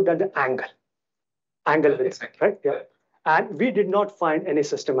where we looked at the angle width, exactly. right? Yeah. And we did not find any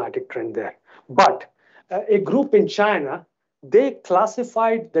systematic trend there. But a group in China, they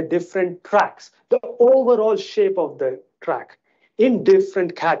classified the different tracks, the overall shape of the track in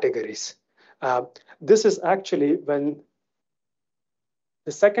different categories. This is actually when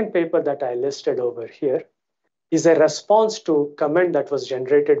the second paper that I listed over here is a response to comment that was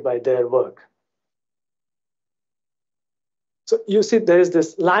generated by their work. So you see there is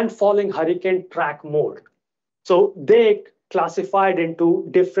this landfalling hurricane track mode. So they classified into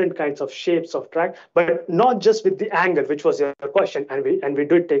different kinds of shapes of track, but not just with the angle, which was your question. And we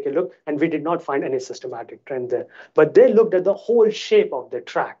did take a look, and we did not find any systematic trend there. But they looked at the whole shape of the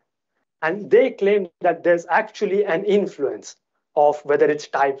track, and they claimed that there's actually an influence of whether it's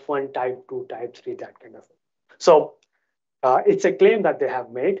type 1, type 2, type 3, that kind of thing. So it's a claim that they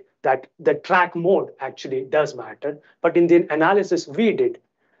have made that the track mode actually does matter. But in the analysis we did,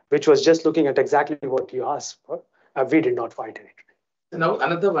 which was just looking at exactly what you asked for, we did not find any. Now,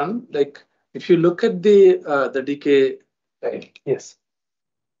 another one, like if you look at the decay time. Yes.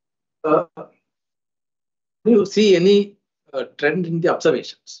 Do you see any trend in the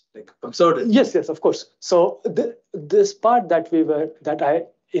observations, like observed? Yes, of course. So this part that I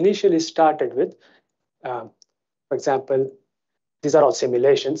initially started with, for example, these are all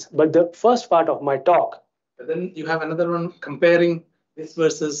simulations, but the first part of my talk. But then you have another one comparing this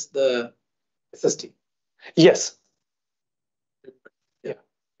versus the SST. Yes. Yeah.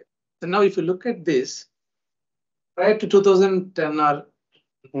 So now if you look at this, prior to 2010 or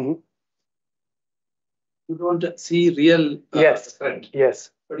you don't see real trend.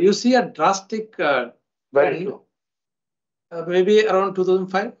 Yes. But you see a drastic Very true. Maybe around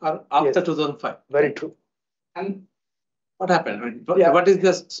 2005 or after 2005. Very true. And what happened? I mean, what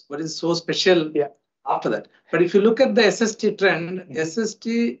is so special after that? But if you look at the SST trend, SST,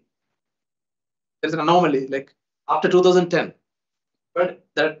 there's an anomaly like after 2010. But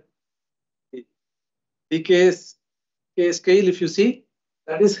that decay scale, if you see,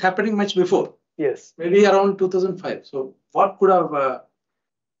 that is happening much before. Yes. Maybe around 2005. So what could have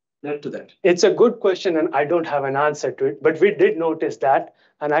led to that? It's a good question, and I don't have an answer to it. But we did notice that.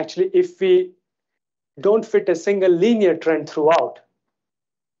 And actually, if we don't fit a single linear trend throughout,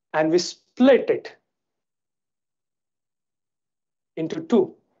 and we split it into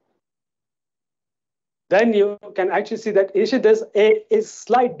 2. Then you can actually see that initially there's a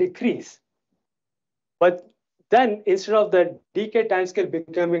slight decrease. But then instead of the decay timescale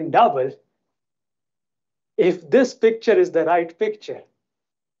becoming double, if this picture is the right picture,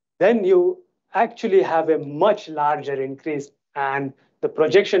 then you actually have a much larger increase and the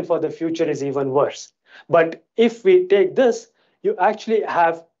projection for the future is even worse. But if we take this, you actually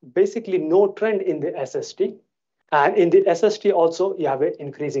have basically no trend in the SST. And in the SST also, you have an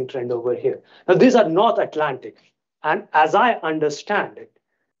increasing trend over here. Now, these are North Atlantic. And as I understand it,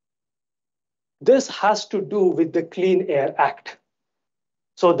 this has to do with the Clean Air Act.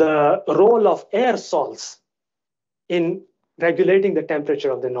 So the role of aerosols in regulating the temperature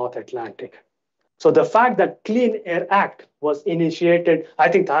of the North Atlantic. So the fact that Clean Air Act was initiated, I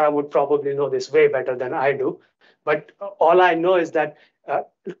think Tara would probably know this way better than I do, but all I know is that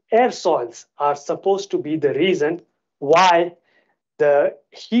aerosols are supposed to be the reason why the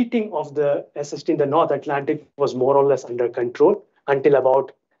heating of the SST in the North Atlantic was more or less under control until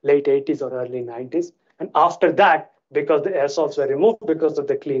about late 80s or early 90s. And after that, because the aerosols were removed because of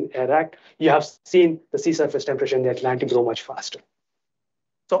the Clean Air Act, you have seen the sea surface temperature in the Atlantic grow much faster.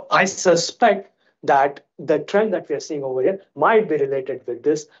 So I suspect that the trend that we are seeing over here might be related with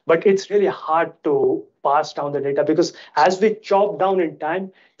this, but it's really hard to pass down the data because as we chop down in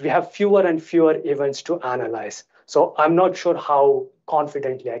time, we have fewer and fewer events to analyze. So I'm not sure how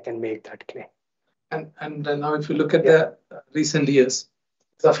confidently I can make that claim. And now if you look at the recent years,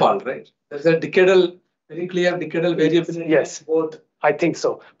 the fall, right? There's a decadal, very clear decadal variability. Yes, both. I think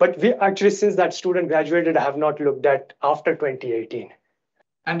so. But we actually, since that student graduated, I have not looked at after 2018.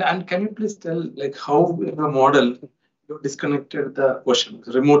 And can you please tell like how in a model you disconnected the ocean,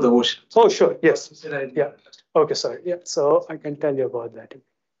 removed the ocean? Oh, sure. Yes. Yeah. Okay, sorry. Yeah. So I can tell you about that.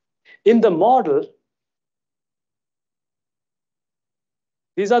 In the model,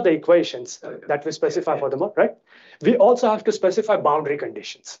 these are the equations that we specify for the model, right? We also have to specify boundary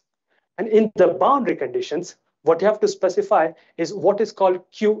conditions. And in the boundary conditions, what you have to specify is what is called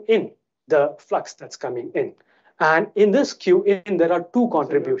Q in, the flux that's coming in. And in this Q in, there are two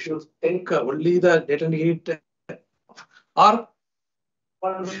contributions. I think only the latent heat or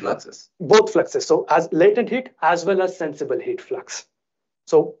fluxes? Both fluxes. So as latent heat as well as sensible heat flux.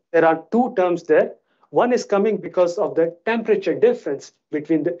 So there are two terms there. One is coming because of the temperature difference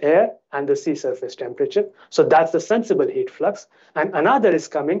between the air and the sea surface temperature. So that's the sensible heat flux. And another is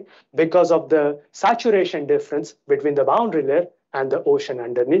coming because of the saturation difference between the boundary layer and the ocean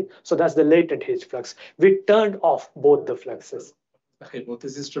underneath. So that's the latent heat flux. We turned off both the fluxes. Okay, both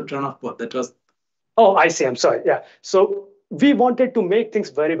this is to turn off both. That was. Oh, I see. I'm sorry. Yeah. So we wanted to make things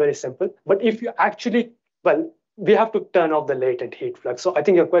very, very simple. But if you actually, well, we have to turn off the latent heat flux. So I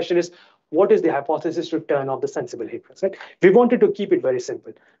think your question is, what is the hypothesis to turn off the sensible heat flux? Right? We wanted to keep it very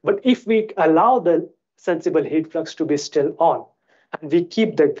simple. But if we allow the sensible heat flux to be still on, and we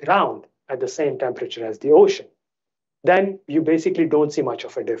keep the ground at the same temperature as the ocean, then you basically don't see much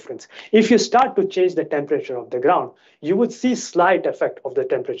of a difference. If you start to change the temperature of the ground, you would see slight effect of the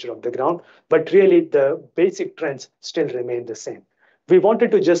temperature of the ground, but really the basic trends still remain the same. We wanted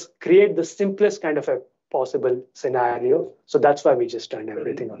to just create the simplest kind of a possible scenario. So that's why we just turned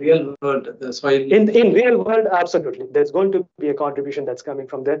everything on. Real world, the soil. In real world, absolutely. There's going to be a contribution that's coming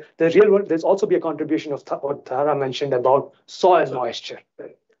from there. The real world, there's also be a contribution of what Tara mentioned about soil moisture.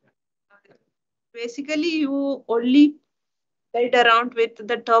 Basically, you only played around with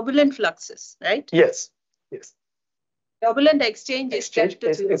the turbulent fluxes, right? Yes. Yes. Turbulent exchange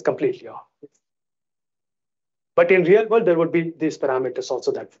is completely off. But in real world, there would be these parameters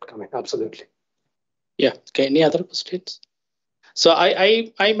also that would come in. Absolutely. Yeah. Okay. Any other questions? So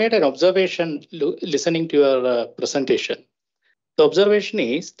I made an observation listening to your presentation. The observation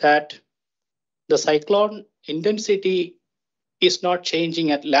is that the cyclone intensity is not changing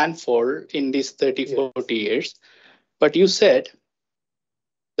at landfall in these 30, 40 years. But you said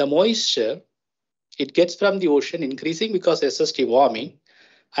the moisture, it gets from the ocean increasing because SST warming.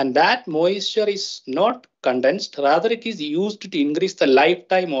 And that moisture is not condensed, rather it is used to increase the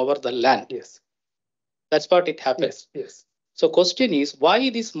lifetime over the land. Yes. That's what it happens. Yes. So question is, why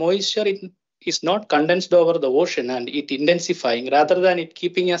this moisture is not condensed over the ocean and it intensifying rather than it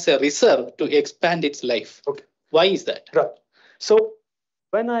keeping as a reserve to expand its life? Okay. Why is that? Right. So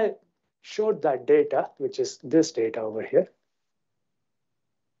when I showed that data, which is this data over here,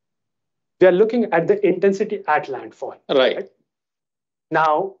 we are looking at the intensity at landfall. Right.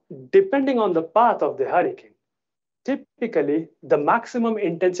 Now, depending on the path of the hurricane, typically the maximum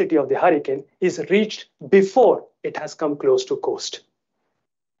intensity of the hurricane is reached before it has come close to coast.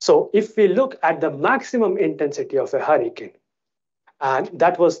 So if we look at the maximum intensity of a hurricane And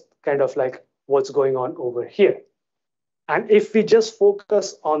that was kind of like what's going on over here. And if we just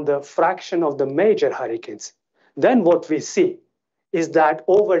focus on the fraction of the major hurricanes, then what we see is that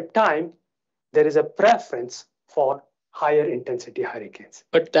over time, there is a preference for higher intensity hurricanes.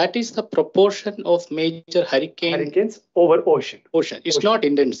 But that is the proportion of major hurricanes over ocean. It's not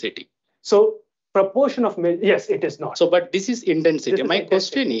intensity. So proportion of, yes, it is not. So, but this is intensity. My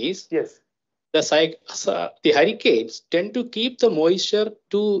question is, yes, the hurricanes tend to keep the moisture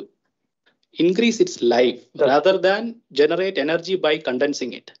to increase its life rather than generate energy by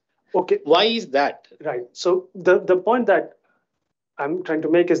condensing it. Okay. Why is that? Right. So the point that I'm trying to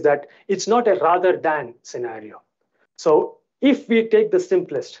make is that it's not a rather than scenario. So if we take the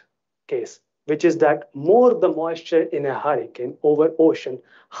simplest case, which is that more the moisture in a hurricane over ocean,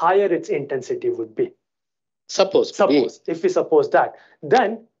 higher its intensity would be. Suppose if we suppose that,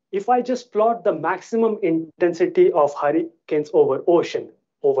 then if I just plot the maximum intensity of hurricanes over ocean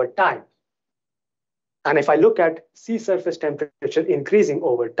over time, and if I look at sea surface temperature increasing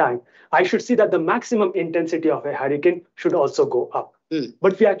over time, I should see that the maximum intensity of a hurricane should also go up.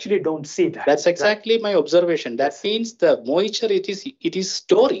 But we actually don't see that. That's exactly my observation. That means the moisture it is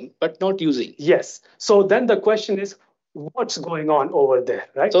storing but not using. Yes. So then the question is, what's going on over there,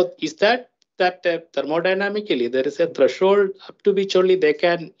 right? So is that thermodynamically there is a threshold up to which only they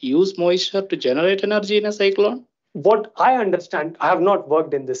can use moisture to generate energy in a cyclone? What I understand, I have not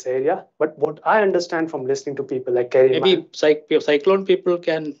worked in this area, but what I understand from listening to people like Kerry, maybe cyclone people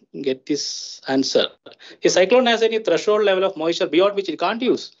can get this answer. A cyclone has any threshold level of moisture beyond which it can't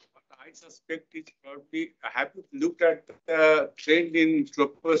use? I suspect it's probably, have you looked at the trend in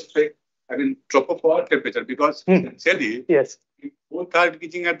troposphere temperature? Because essentially, yes, if both are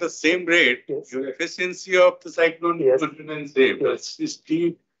reaching at the same rate, yes, your efficiency of the cyclone yes, remains same. Yes. That's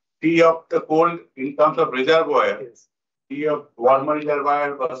T of the cold in terms of reservoir, yes, T of warmer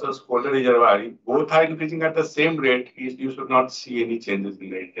reservoir versus colder reservoir. If both are increasing at the same rate, you should not see any changes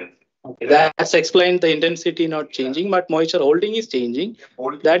in the intensity. Okay. That's explained the intensity not changing, but moisture holding is changing.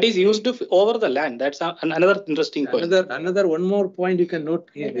 That is used over the land. That's another interesting point. Another one more point you can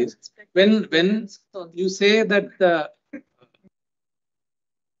note here is when you say that the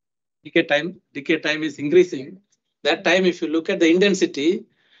decay time is increasing, that time if you look at the intensity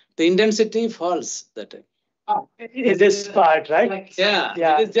falls that time. In this part, right?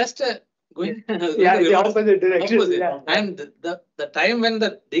 Yeah. It is just going the opposite direction. Opposite. Yeah. And the time when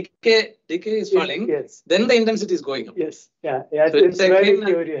the decay is falling, yes, then the intensity is going up. Yes. Yeah. So it's very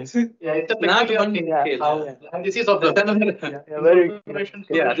curious. Yeah, it's a Not peculiar one thing. scale. And this is observation. Very Observation.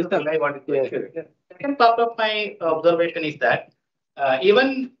 Yeah, This is what I wanted to share. yeah. Second part of my observation is that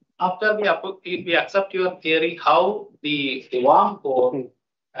even after we accept your theory, how the warm core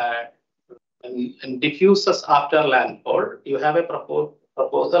and diffuses after landfall, you have a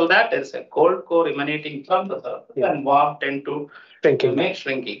proposal that there is a cold core emanating from the surface and warm tend to remain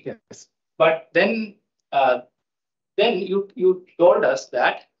shrinking. Yes. But then you told us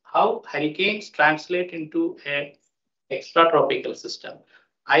that how hurricanes translate into a extratropical system.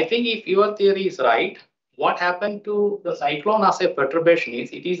 I think if your theory is right, what happened to the cyclone as a perturbation is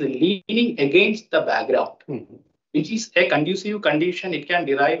it is leaning against the background, which is a conducive condition. It can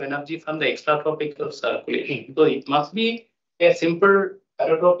derive energy from the extratropical circulation. So it must be a simple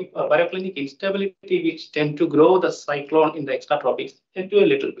pyroclinic instability which tend to grow the cyclone in the extratropics into a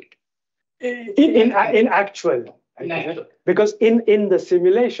little bit. In actual. Because in the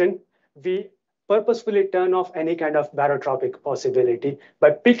simulation, we purposefully turn off any kind of barotropic possibility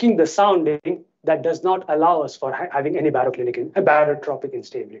by picking the sounding that does not allow us for having any barotropic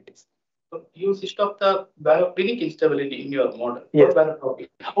instabilities. So you stop the baroclinic instability in your model. Yes. Barotropic.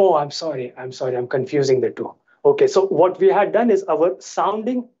 Oh, I'm sorry. I'm confusing the two. Okay, so what we had done is our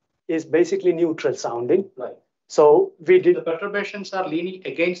sounding is basically neutral sounding. Right. So we did. The perturbations are leaning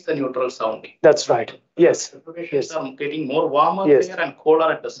against the neutral sounding. That's right. Yes. Perturbations are getting more warmer there and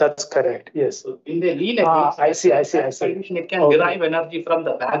colder at the same. That's correct. Yes. So in the lean against I see. condition, it can derive energy from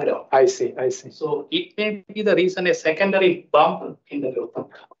the background. I see. So it may be the reason a secondary bump in the group.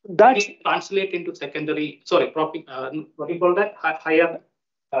 That translate into secondary. Sorry, what do you call that? Higher.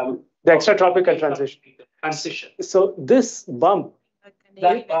 The extratropical transition. So this bump.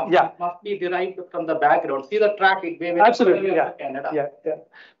 Must be derived from the background. See the track. Absolutely. Canada. Yeah.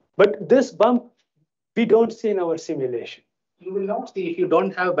 But this bump, we don't see in our simulation. You will not see if you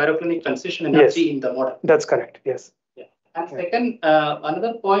don't have baroclinic transition energy in the model. That's correct. Yes. Yeah. And second,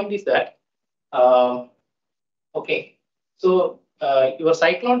 another point is that, okay, so your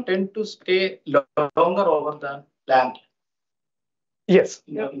cyclone tend to stay longer over the land. Yes.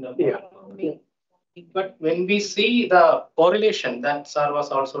 But when we see the correlation that Sir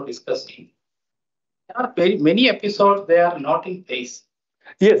was also discussing, there are very many episodes they are not in phase.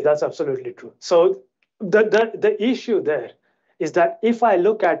 Yes, that's absolutely true. So the issue there is that if I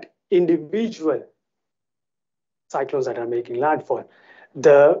look at individual cyclones that are making landfall,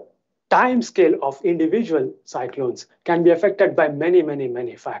 the time scale of individual cyclones can be affected by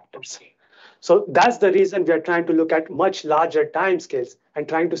many factors. So that's the reason we are trying to look at much larger time scales and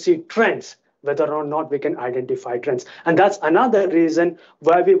trying to see trends, whether or not we can identify trends. And that's another reason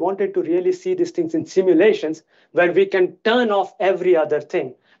why we wanted to really see these things in simulations where we can turn off every other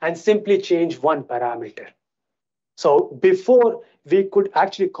thing and simply change one parameter. So before we could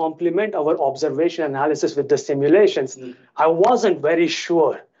actually complement our observation analysis with the simulations, I wasn't very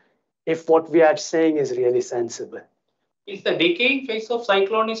sure if what we are saying is really sensible. If the decaying phase of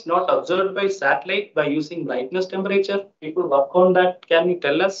cyclone is not observed by satellite by using brightness temperature, people work on that. Can you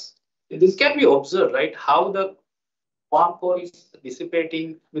tell us? This can be observed, right? How the warm core is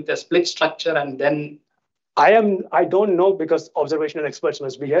dissipating with a split structure and then I don't know because observational experts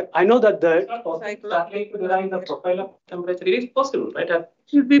must be here. I know that the satellite to derive the profile of temperature. It is possible, right? It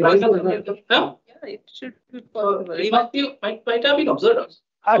should be possible. No? Yeah, it should be possible. It might have been observed.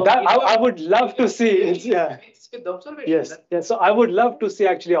 I would love to see it. Yeah. It's with observation. Yes. Yes. So I would love to see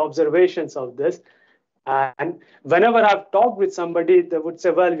actually observations of this. And whenever I've talked with somebody, they would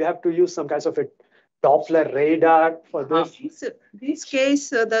say, well, we have to use some kinds of a Doppler radar for this. This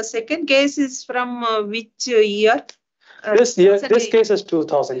case, the second case is from which year? This case is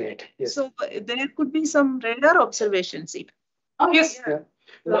 2008. Yes. So there could be some radar observations. Yes. Yeah.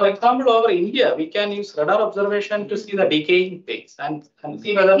 For example, over India, we can use radar observation to see the decaying phase and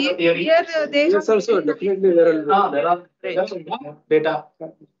see whether the theory. Yes, also definitely there are data.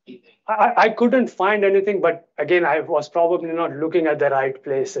 I couldn't find anything, but again, I was probably not looking at the right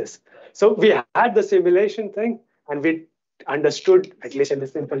places. So we had the simulation thing, and we understood, at least in the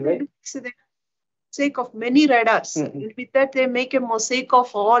simple way. Mosaic of many radars. With that, they make a mosaic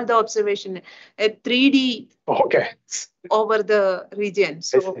of all the observation, a 3D over the region.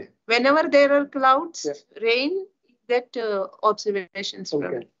 So whenever there are clouds, rain, that observations from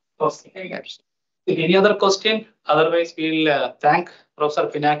radars. Any other question? Otherwise, we'll thank Professor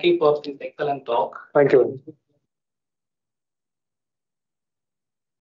Pinaki for this excellent talk. Thank you.